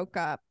I broke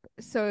up.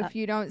 So Uh, if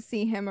you don't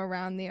see him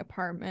around the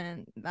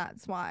apartment,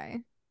 that's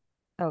why."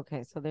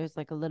 okay, so there's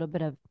like a little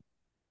bit of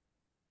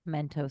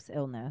Mentos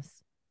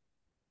illness.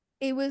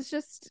 It was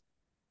just,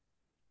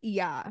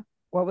 yeah,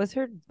 What was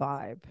her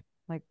vibe?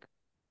 Like,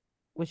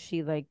 was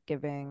she like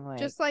giving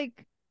like, just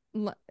like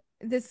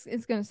this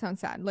is going to sound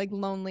sad, like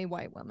lonely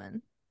white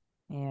woman,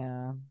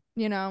 yeah,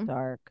 you know,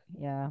 dark,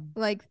 yeah.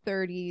 like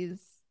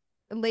 30s,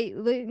 late,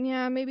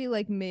 yeah, maybe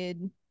like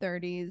mid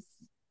 30s,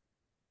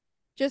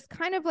 just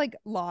kind of like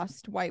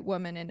lost white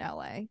woman in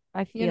LA,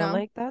 I you feel know?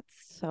 like that's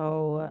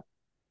so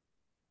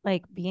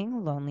like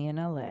being lonely in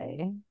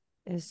LA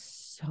is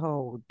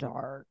so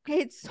dark.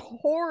 It's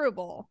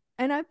horrible.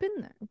 And I've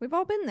been there. We've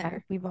all been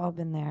there. We've all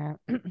been there.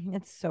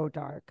 It's so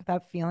dark.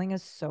 That feeling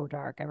is so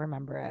dark. I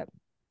remember it.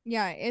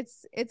 Yeah,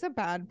 it's a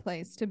bad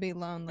place to be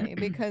lonely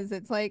because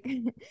it's like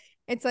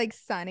it's like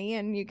sunny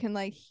and you can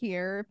like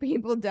hear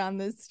people down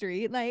the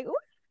street like,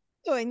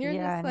 "Ooh," and you're Yeah,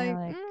 just and you're like,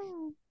 like,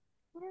 mm,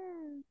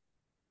 mm,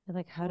 you're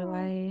like, how do mm.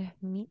 I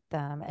meet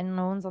them? And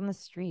no one's on the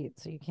street,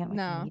 so you can't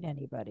like No, meet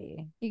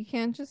anybody. you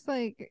can't just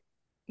like,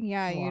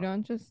 yeah, you Walk.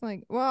 don't just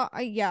like, well,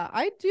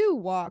 I do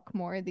walk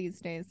more these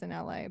days in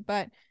LA,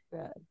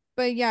 Good.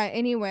 but yeah,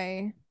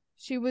 anyway,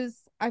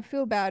 I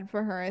feel bad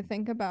for her. I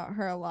think about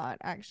her a lot,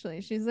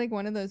 actually. She's like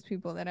one of those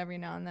people that every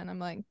now and then I'm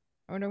like,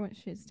 I wonder what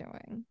she's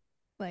doing.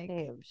 Like,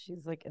 Babe,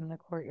 she's like in the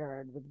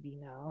courtyard with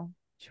Vino.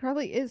 she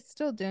probably is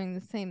still doing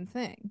the same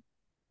thing,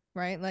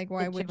 right? Like,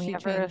 why Did would Jimmy she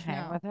ever change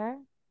hang now? with her?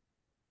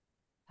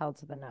 Hell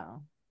to the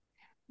no.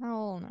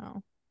 Oh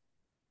no.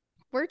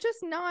 We're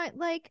just not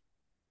like,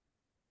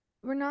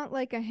 we're not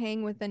like a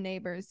hang with the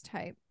neighbors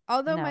type.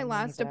 Although No, my me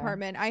last neither.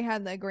 apartment, I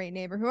had a great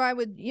neighbor who I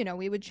would,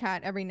 we would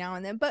chat every now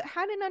and then, but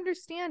had an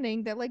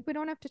understanding that like we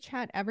don't have to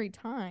chat every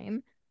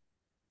time.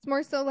 It's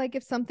more so like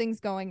if something's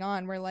going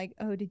on, we're like,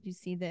 "Oh, did you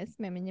see this?"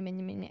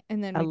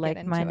 And then A we get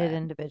into like-minded it.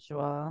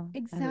 individual.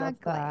 I love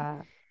Exactly.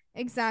 that.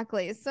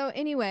 Exactly. So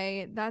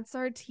anyway, that's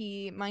our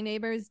tea. My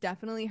neighbors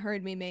definitely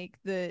heard me make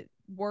the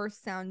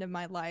worst sound of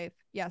my life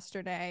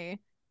yesterday.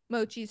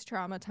 Mochi's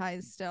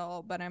traumatized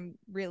still, but I'm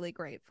really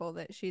grateful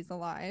that she's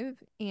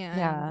alive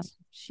Yeah. and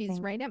she's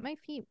Thank. right at my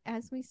feet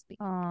as we speak.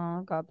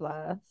 Oh, God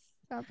bless.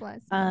 God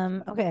bless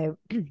Mochi. Okay.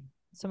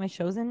 So my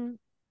show's in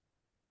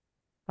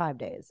 5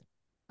 days.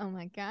 Oh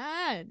my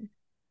God.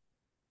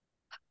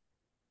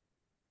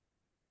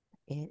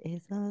 It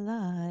is a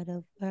lot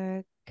of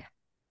work,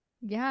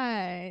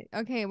 Yeah.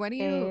 Okay,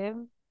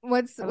 babe.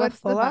 I have a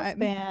what's the full house vibe?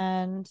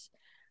 band.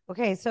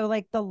 Okay, so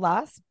like the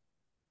last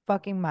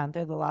fucking month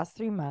or the last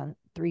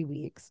 3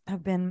 weeks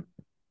I've been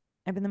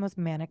the most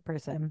manic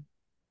person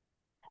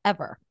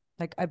ever.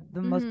 Like I've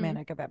the most Mm-hmm.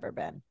 manic I've ever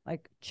been.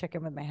 Like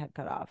chicken with my head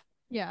cut off.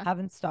 Yeah.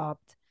 Haven't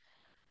stopped.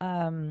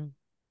 Um,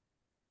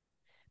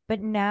 but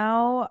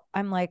now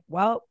I'm like,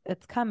 well,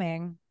 it's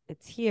coming.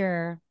 It's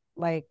here.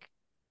 Like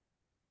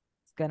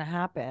it's gonna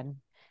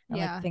happen. And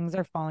like Yeah. things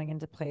are falling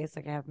into place.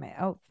 Like I have my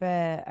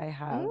outfit, I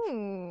have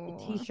the Ooh.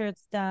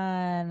 t-shirts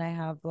done, I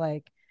have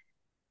like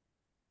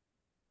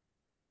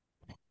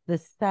the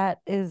set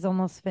is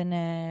almost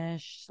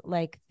finished.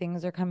 Like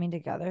things are coming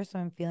together. So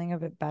I'm feeling a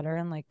bit better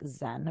and like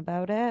zen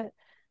about it.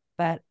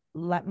 But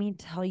let me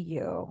tell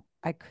you,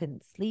 I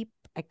couldn't sleep.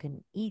 I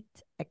couldn't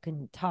eat. I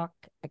couldn't talk.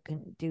 I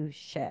couldn't do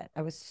shit.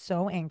 I was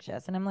so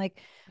anxious. And I'm like,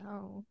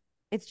 Oh.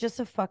 it's just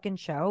a fucking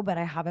show, but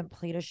I haven't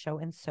played a show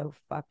in so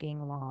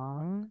fucking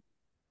long.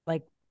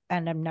 Like,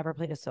 and I've never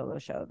played a solo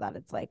show that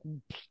it's like,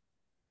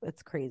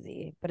 it's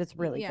crazy, but it's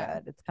really Yeah.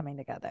 good. It's coming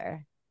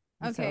together.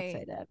 I'm so Okay.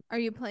 excited. Are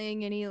you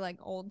playing any like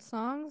old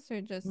songs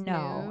or just No,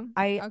 new?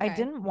 I Okay.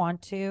 didn't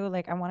want to.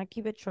 Like, I want to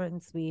keep it short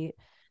and sweet.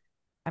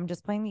 I'm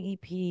just playing the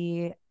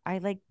EP. I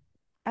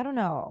don't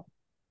know.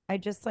 I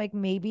just like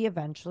maybe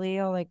eventually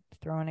I'll like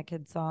throw in a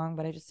kid song,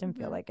 but I just didn't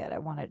feel Mm-hmm. like it. I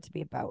want it to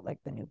be about like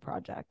the new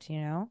project,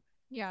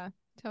 Yeah,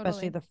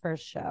 especially totally. the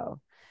first show.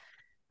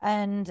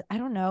 And I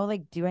don't know,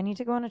 like, do I need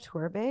to go on a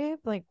tour, babe?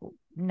 Like,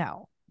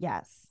 no,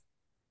 yes.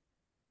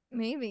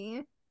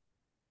 Maybe.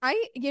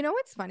 You know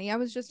what's funny? I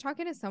was just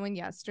talking to someone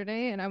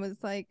yesterday and I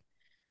was like,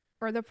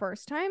 for the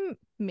first time,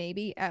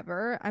 maybe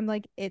ever, I'm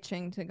like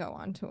itching to go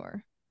on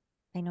tour.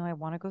 I know I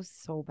want to go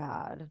so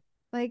bad.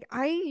 Like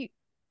I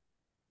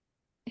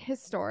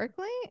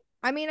historically,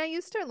 I mean, I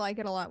used to like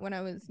it a lot when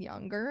I was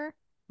younger.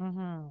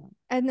 Mm-hmm.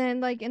 And then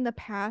like in the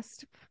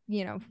past,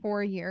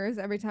 4 years,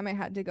 every time I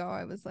had to go,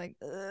 I was like,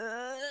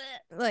 "Ugh,"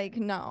 like,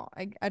 no,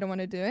 I don't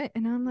want to do it.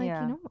 And I'm like,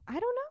 Yeah. I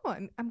don't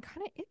know. I'm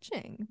kind of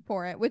itching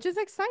for it, which is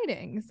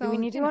exciting. Do we So,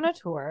 need to go on a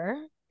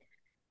tour?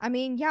 I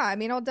mean, yeah, I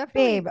mean, I'll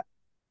Babe, definitely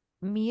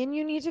me and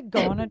you need to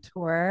go on a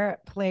tour,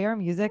 play our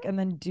music, and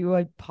then do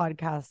a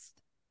podcast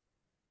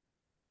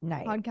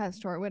night.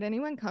 podcast tour. Would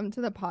anyone come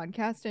to the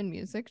podcast and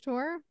music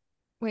tour?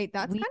 Wait,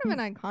 that's We kind of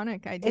an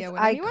iconic It's idea.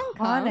 Would anyone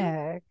come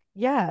iconic.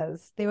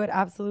 Yes, they would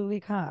absolutely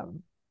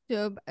come.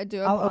 do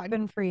a I'll pod?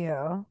 open for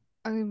you.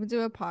 I mean,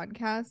 do a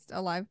podcast,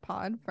 a live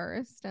pod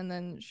first, and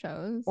then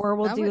shows. Or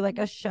we'll That do would like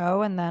a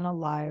show and then a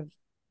live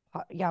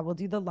yeah, we'll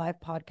do the live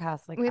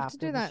podcast like we have to after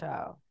do the that.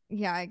 show.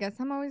 Yeah, I guess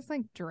I'm always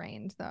like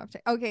drained though.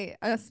 Okay,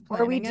 us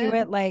Or we planning do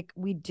it. it like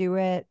we do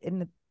it in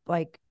the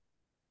like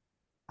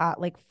at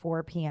like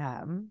 4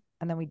 p.m.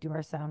 and then we do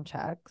our sound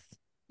checks.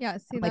 Yeah,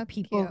 see, Like that's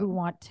people cute. who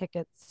want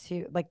tickets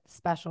to like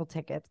special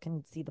tickets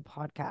can see the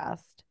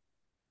podcast.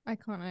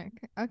 Iconic.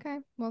 Okay,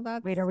 well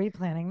Wait, are we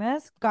planning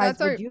this? Guys, that's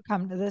would our you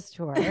come to this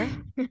tour?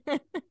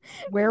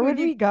 Where would would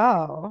you we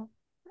go?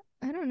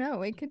 I don't know.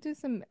 We could do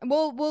some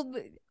we'll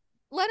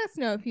let us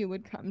know if you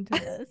would come to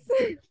this.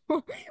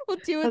 we'll, we'll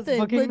deal with Us the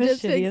booking the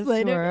logistics shittiest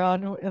later. tour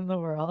on in the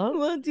world.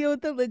 We'll deal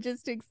with the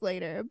logistics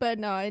later. But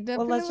no, I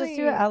Well, let's just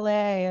do definitely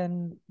LA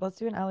and let's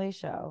do an LA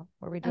show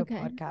where we do a okay.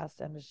 podcast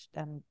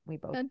and we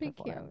both That'd be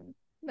cute. perform.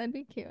 That'd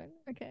be cute.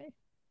 Okay.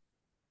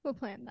 We'll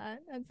plan that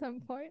at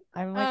some point.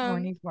 I'm like Um,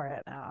 horny for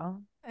it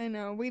now. I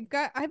know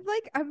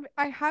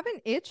I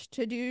haven't itched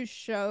to do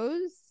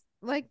shows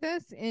like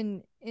this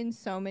in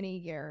so many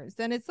years.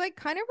 And it's like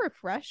kind of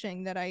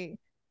refreshing that I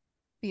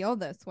feel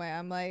this way.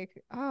 I'm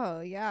like,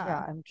 oh Yeah,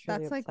 yeah, I'm truly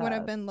that's like what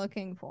I've obsessed. been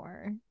looking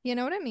for. You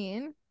know what I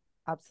mean?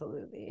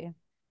 Absolutely.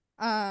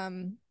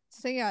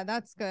 So yeah,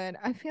 that's good.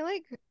 I feel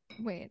like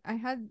wait, I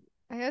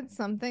had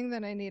something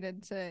that I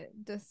needed to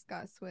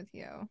discuss with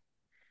you.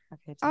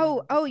 Okay, tell me Oh,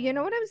 what oh, it you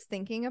know is. what I was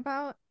thinking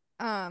about?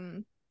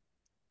 Um,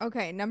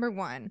 okay, number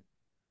one.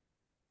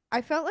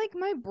 I felt like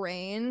my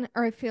brain,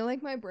 or I feel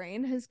like my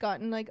brain has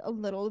gotten like a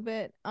little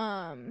bit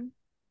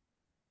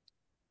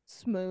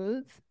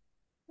smooth,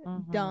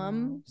 Mm-hmm.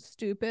 dumb,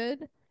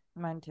 stupid.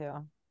 Mine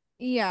too.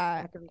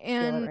 Yeah, I can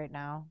feel it and right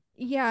now.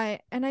 yeah,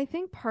 and I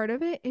think part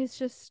of it is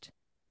just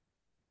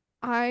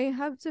I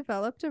have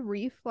developed a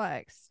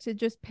reflex to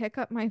just pick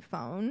up my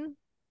phone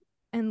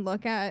and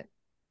look at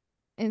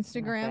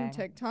Instagram, Nothing.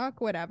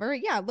 TikTok, whatever.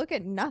 Yeah, look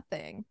at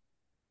nothing.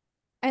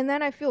 And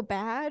then I feel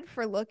bad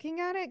for looking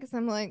at it because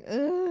I'm like,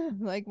 ugh,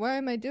 like, why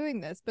am I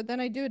doing this? But then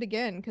I do it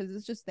again because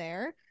it's just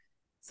there.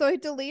 So I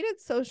deleted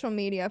social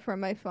media from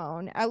my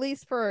phone, at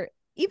least for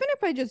even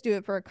if I just do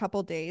it for a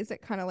couple days,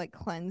 it kind of like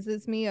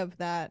cleanses me of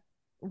that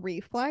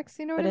reflex.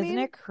 You know what But I isn't mean?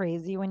 it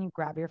crazy when you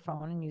grab your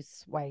phone and you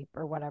swipe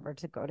or whatever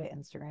to go to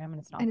Instagram and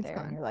it's And not it's there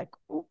and gone. you're like,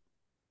 "Ooh,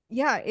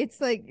 Yeah,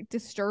 it's like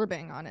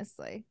disturbing,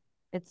 honestly.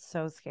 it's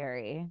so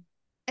scary."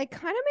 It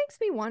kind of makes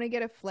me want to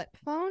get a flip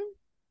phone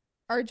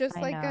or just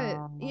I like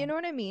you know. know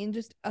what I mean?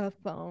 Just a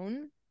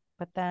phone.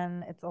 But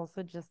then it's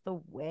also just the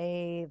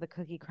way the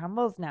cookie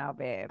crumbles now,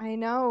 babe. I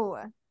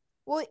know.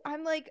 Well,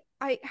 I'm like,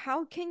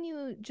 how can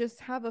you just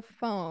have a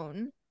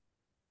phone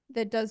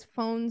that does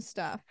phone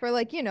stuff for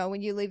like,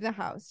 when you leave the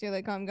house, you're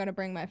like, oh, I'm gonna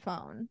bring my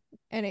phone.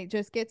 And it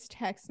just gets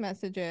text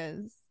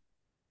messages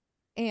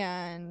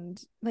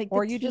and like the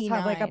Or you just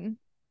have like a T9.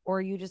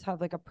 or you just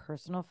have like a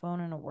personal phone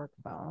and a work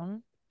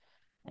phone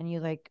and you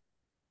like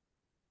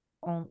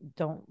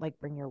don't like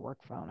bring your work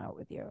phone out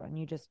with you and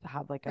you just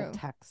have like a True.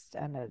 text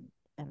and a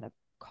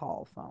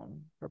call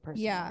phone for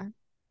personal. Yeah.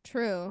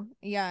 True.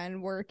 Yeah,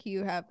 and work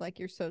you have like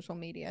your social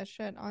media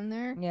shit on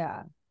there.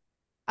 Yeah.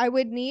 I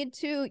would need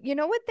to, you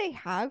know what they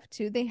have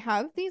too? They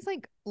have these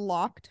like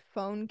locked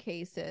phone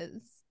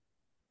cases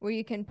where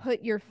you can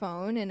put your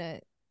phone in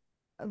a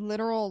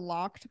literal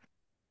locked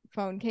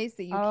phone case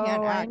that you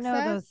can't Oh, I know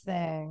access. those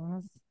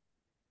things.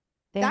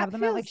 They have That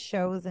them at like feels,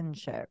 shows and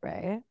shit,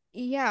 right?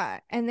 yeah.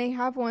 And they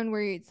have one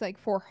where it's like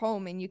for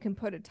home and you can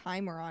put a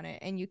timer on it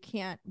and you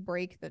can't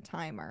break the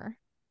timer.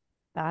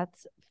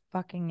 That's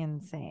fucking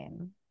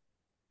insane.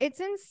 It's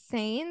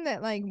insane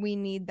that like we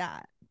need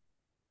that,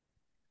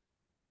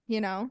 you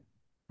know?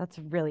 That's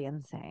really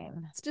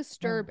insane. It's Oh,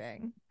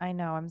 disturbing. I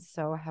know. I'm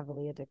so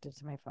heavily addicted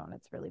to my phone.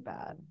 It's really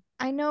bad.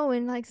 I know.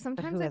 And like But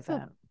sometimes who I feel,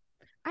 isn't?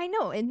 I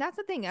know. And that's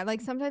the thing. I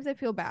like sometimes I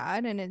feel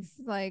bad and it's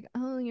like,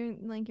 oh,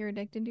 you're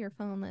addicted to your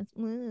phone. That's,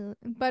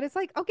 but it's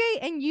like, okay.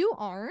 And you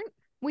aren't.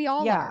 We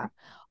all Yeah. are.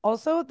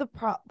 Also,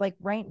 like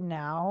right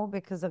now,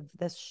 because of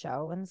this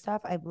show and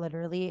stuff, I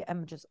literally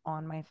am just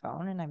on my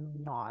phone and I'm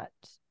not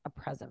a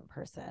present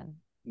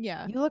person.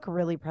 Yeah. You look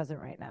really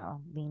present right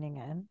now, leaning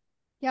in.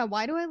 Yeah.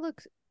 Why do I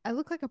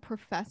look like a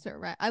professor,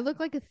 right? I look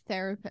like a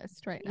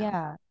therapist right now.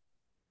 Yeah.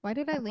 Why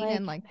did I I'm lean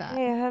in like, like that?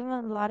 hey, I have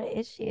a lot of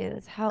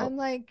issues. I'm Help.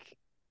 like,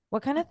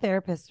 What kind of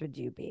therapist would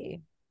you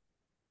be?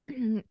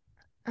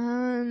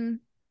 um,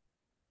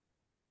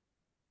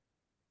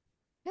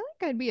 I feel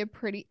like I'd be a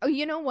pretty, oh,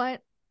 you know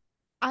what?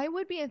 I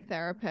would be a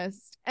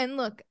therapist. And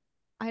look,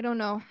 I don't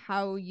know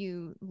how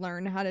you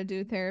learn how to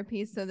do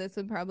therapy, so this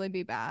would probably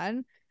be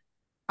bad.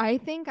 I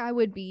think I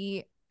would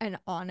be an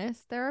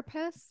honest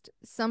therapist.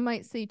 Some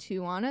might say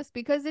too honest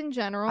because in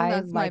general, I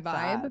that's my like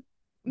that. vibe.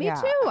 Me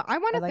Yeah, too. I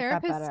want I a like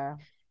that therapist. better.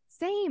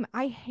 Same.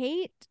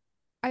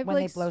 I've When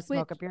they like blow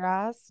smoke switched. up your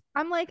ass.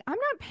 I'm like, I'm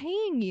not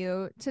paying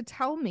you to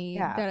tell me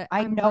Yeah, that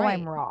I I'm know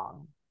I'm right.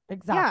 wrong.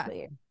 Yeah.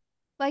 Exactly.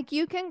 Like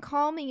you can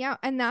call me out.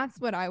 And that's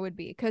what I would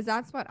be. Because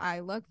that's what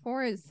I look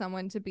for is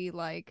someone to be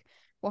like,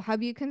 well,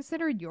 have you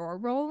considered your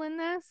role in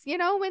this? You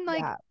know, when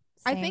like Yeah.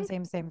 I Same, think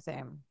same, same,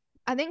 same.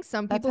 I think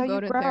some That's people how go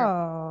you to therapy.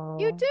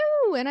 You grow.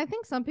 do. And I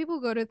think some people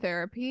go to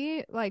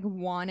therapy like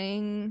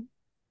wanting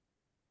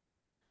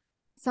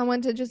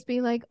someone to just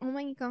be like, oh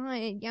my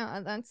God,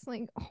 yeah, that's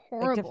like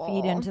Like to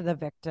feed horrible. into the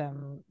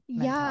victim Yeah.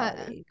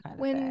 mentality kind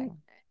of When thing.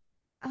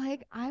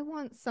 like I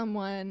want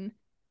someone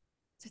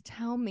to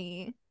tell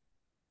me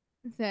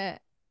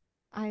that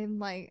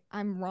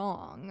I'm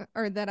wrong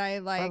or that I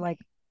Or like like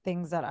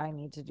things that I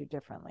need to do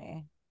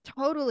differently.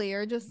 totally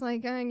or just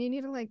like you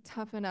need to like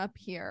toughen up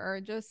here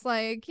or just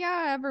like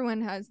yeah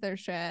everyone has their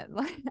shit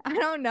like I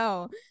don't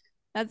know.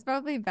 That's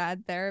probably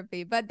bad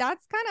therapy, but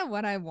that's kind of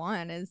what I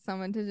want is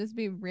someone to just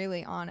be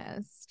really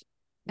honest.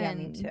 Yeah,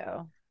 me And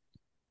too.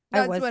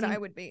 I that's was what I seeing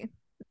would be.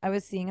 I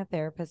was seeing a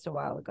therapist a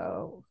while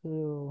ago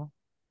who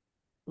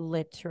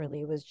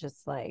literally was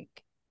just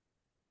like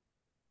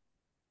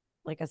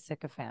a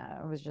sycophant.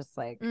 It was just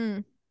like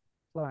Mm,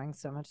 blowing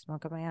so much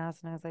smoke up my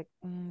ass, and I was like,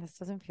 this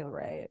doesn't feel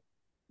right.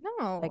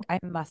 Like no. I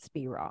must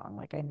be wrong.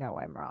 Like I know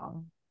I'm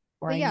wrong.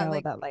 Or But I yeah, know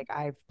like that like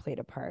I've played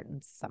a part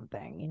in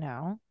something,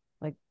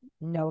 Like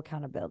no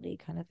accountability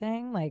kind of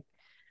thing. Like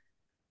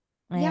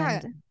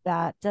yeah. and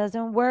that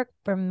doesn't work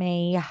for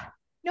me.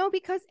 No,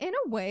 because in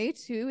a way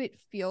too, it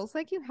feels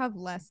like you have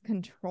less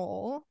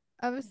control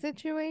of a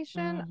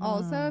situation.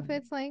 Also, if Mm-hmm.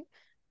 it's like,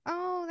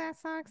 oh, that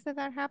sucks that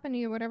that happened to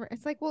you, whatever.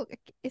 It's like, well,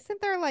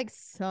 isn't there like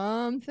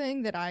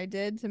something that I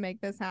did to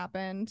make this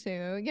happen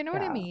too? You know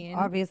what I Yeah. mean?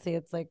 Obviously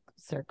it's like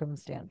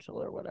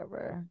circumstantial or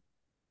whatever.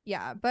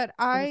 Yeah, but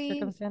Is it I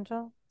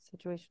circumstantial?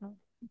 Situational?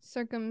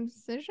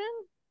 circumcision?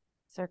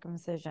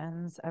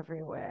 Circumcisions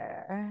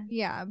everywhere.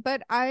 Yeah,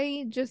 but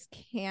I just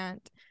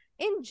can't.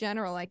 In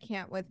general, I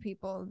can't with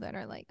people that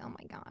are like, "Oh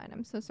my God,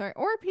 I'm so sorry,"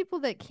 or people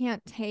that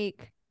can't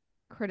take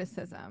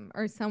criticism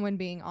or someone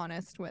being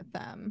honest with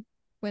them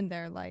when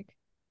they're like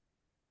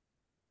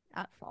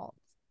at fault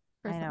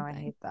for I know, I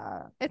something. hate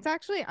that. It's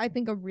actually, I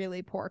think, a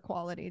really poor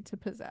quality to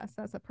possess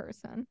as a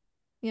person.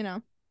 You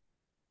know?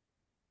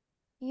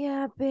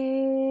 Yeah,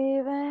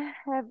 babe.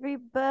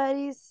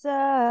 Everybody sucks.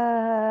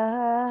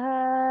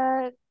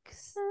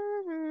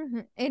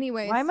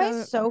 Anyway, Why am I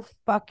so so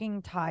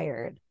fucking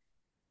tired?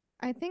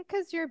 I think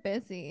because you're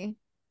busy,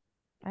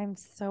 I'm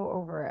so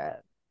over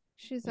it.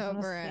 she's I just want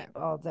to over sleep it.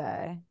 all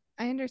day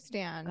I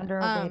understand. under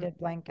a weighted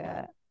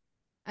blanket.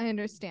 I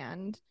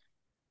understand.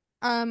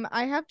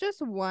 I have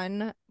just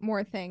one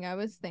more thing I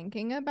was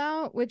thinking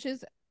about, which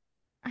is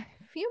a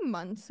few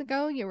months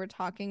ago, you were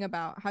talking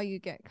about how you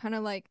get kind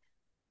of like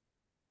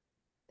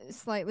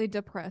slightly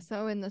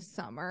depresso in the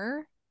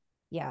summer.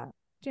 Yeah.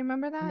 Do you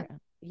remember that?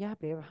 Yeah,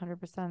 babe,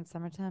 100%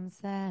 summertime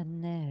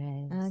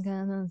I sadness.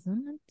 got the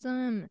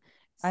summertime.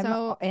 I'm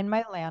So in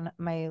my Lana.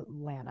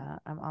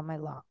 I'm on my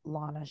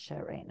Lana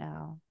shit right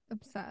now.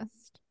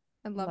 obsessed.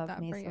 I love Love that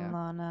me for some you.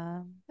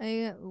 Lana.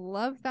 I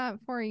love that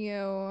for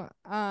you.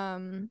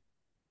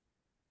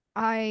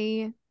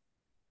 I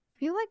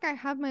feel like I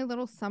have my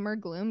little summer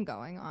gloom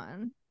going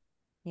on,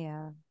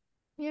 Yeah.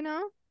 you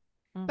know?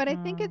 But I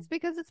think Mm-hmm. it's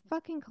because it's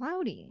fucking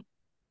cloudy.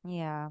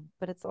 Yeah.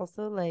 But it's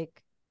also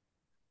like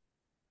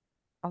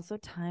also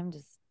time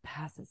just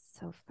passes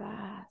so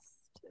fast.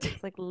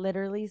 It's like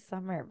literally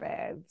summer,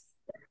 babes.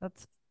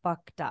 That's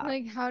fucked up.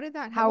 Like, how did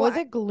that happen? How Well, is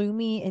it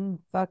gloomy in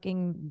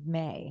fucking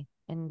May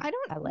in I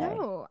don't LA?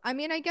 know. I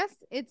mean, I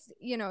guess it's,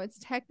 it's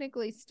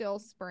technically still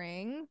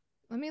spring.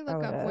 Let me look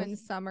Oh, it up when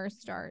is summer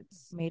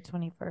starts. May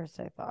 21st,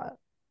 I thought.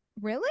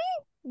 Really?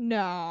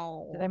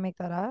 Did I No. make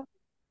that up?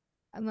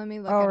 Let me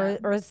look it Or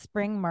up. or is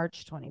spring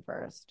March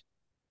 21st?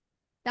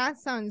 That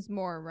sounds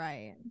more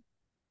right.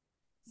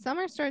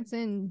 Summer starts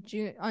in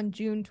June on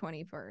June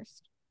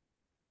 21st.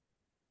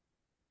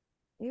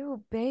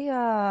 Ew, Bea.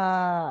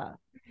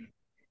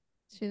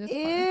 She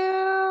just farted.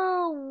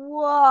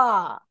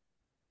 Ew.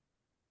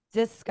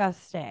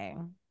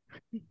 Disgusting.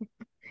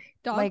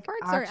 Dog Like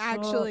farts are actual,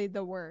 actually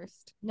the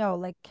worst. no,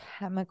 like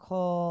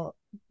chemical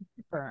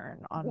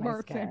burn on my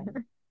skin.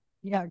 Warfare.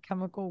 Yeah,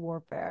 chemical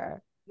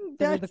warfare.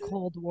 Literally the That's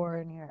Cold War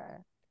in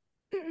here.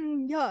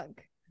 yuck.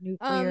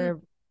 Um Nuclear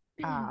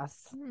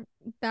ass.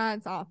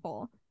 that's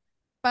awful.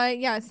 But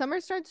yeah,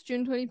 summer starts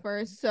June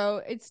 21st,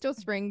 so it's still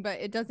spring, but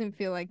it doesn't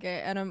feel like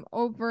it. And I'm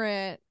over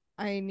it.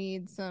 I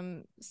need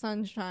some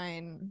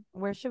sunshine.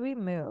 Where should we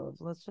move?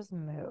 Let's just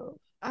move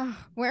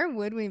Where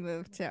would we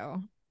move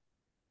to?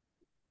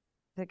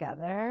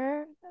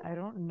 together. I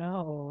don't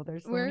know.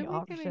 There's so Where many are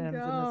we gonna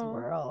options in this go?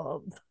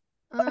 world.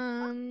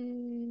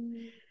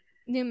 Um,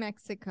 New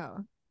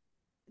Mexico.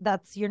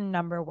 That's your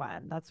number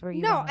one. That's where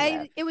you No, want to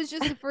live. it was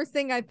just the first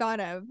thing I thought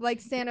of, like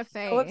Santa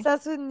Fe. So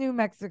obsessed with New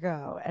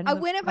Mexico and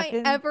When have I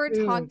fucking ever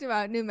food. talked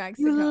about New You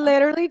Mexico?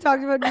 literally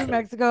talked about New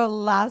Mexico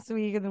last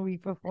week and the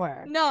week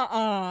before.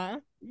 Nuh-uh.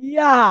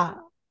 Yeah.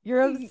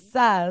 You're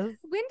obsessed.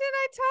 When did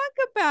I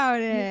talk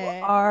about it?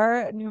 You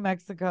are New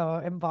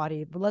Mexico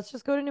embodied. But let's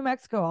just go to New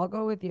Mexico. I'll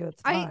go with you.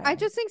 It's fine. I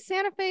just think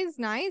Santa Fe is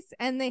nice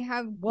and they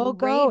have We'll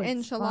great go.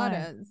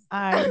 enchiladas.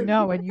 I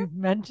know, and you've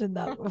mentioned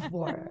that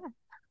before.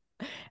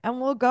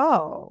 And we'll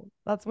go.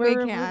 That's where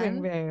we're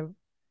moving, babe.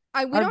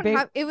 We don't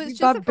have it was we've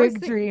just got big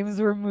dreams.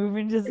 We're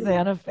moving to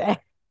Santa Fe.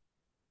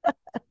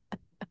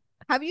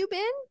 Have you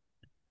been?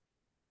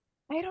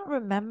 I don't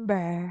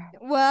remember.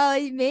 Well,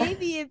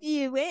 maybe if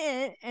you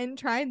went and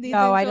tried these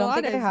No, enchiladas,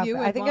 I don't think I have. you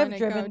would I think I've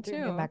driven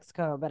through New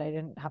Mexico, but I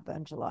didn't have the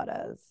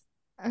enchiladas.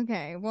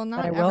 Okay, well,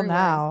 not I will everywhere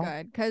now. is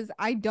good because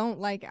I don't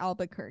like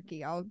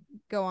Albuquerque. I'll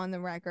go on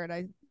the record.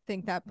 I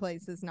think that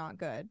place is not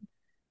good.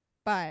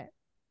 But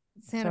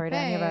Santa Sorry Fe,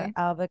 to any of our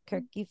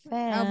Albuquerque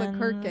fans.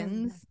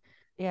 Albuquerqueans.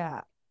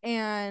 Yeah.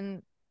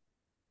 And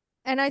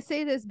I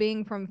say this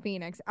being from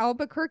Phoenix.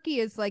 Albuquerque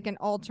is like an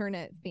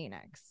alternate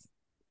Phoenix,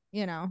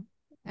 you know?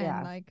 And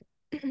yeah. like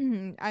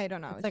I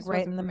don't know. It's like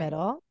right in the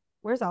middle.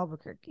 Where's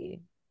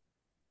Albuquerque?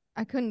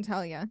 I couldn't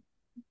tell you,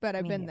 but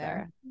I've been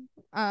there.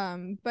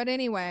 But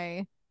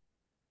anyway,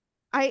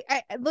 I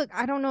look,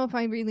 I don't know if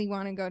I really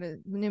want to go to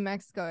New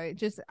Mexico.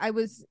 I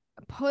was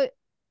put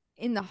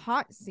in the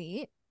hot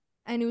seat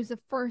and it was the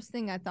first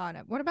thing I thought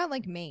of. What about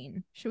like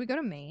Maine? Should we go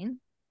to Maine?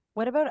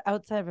 What about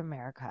outside of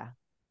America?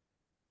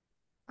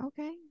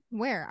 Okay.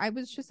 Where? I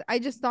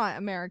just thought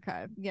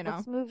America, you know.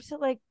 Let's move to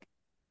like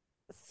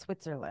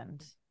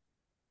Switzerland.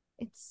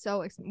 It's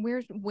so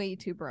we're way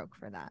too broke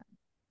for that.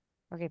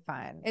 Okay,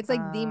 fine. It's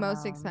like the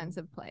most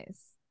expensive place.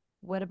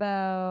 What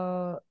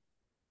about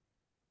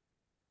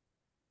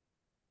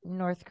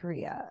North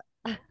Korea?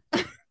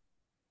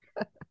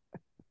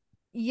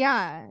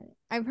 Yeah,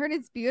 I've heard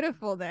it's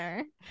beautiful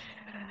there.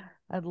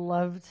 I'd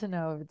love to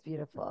know if it's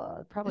beautiful.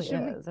 It probably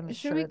is.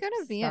 Should we go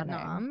to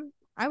Vietnam?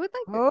 I would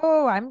like.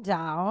 Oh, I'm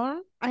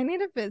down. I need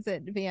to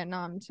visit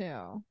Vietnam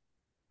too.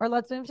 Or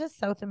let's move to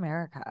South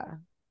America.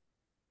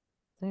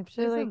 There's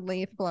a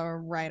leaf blower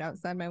right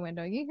outside my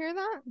window. You hear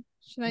that?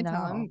 Should I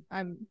tell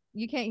him?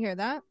 You can't hear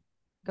that?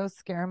 Go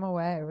scare him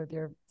away with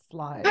your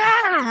slide.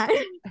 Ah!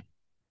 You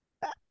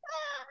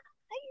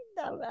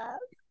dumbass.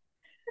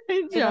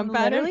 I'm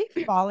literally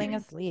falling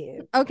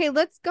asleep. Okay,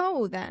 let's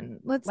go then.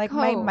 Let's go.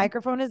 My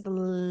microphone is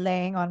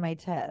laying on my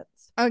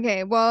tits.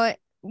 Okay, well,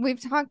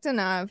 we've talked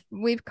enough.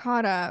 We've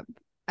caught up.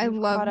 I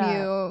love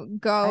you.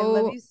 Go. I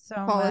love you so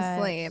fall much.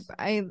 Asleep.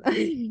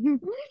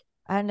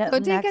 And go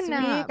take a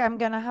nap. week, I'm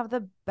gonna have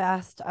the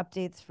best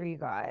updates for you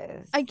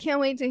guys. I can't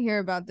wait to hear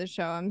about the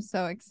show. I'm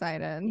so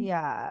excited.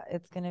 Yeah,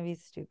 it's gonna be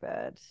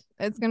stupid.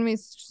 It's gonna be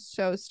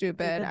so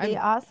stupid. It'll be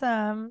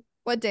awesome.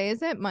 What day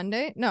is it?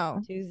 Monday?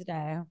 No.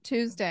 Tuesday.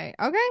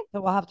 Okay.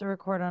 So we'll have to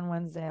record on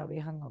Wednesday. I'll be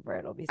hungover.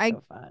 It'll be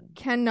so fun.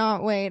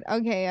 Cannot wait.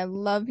 Okay. I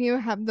love you.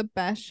 Have the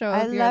best show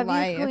of your life.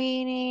 I love you,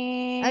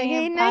 Queenie.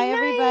 Okay, bye,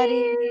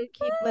 everybody.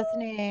 Keep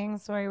listening.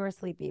 Sorry we're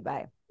sleepy.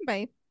 Bye.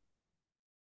 Bye.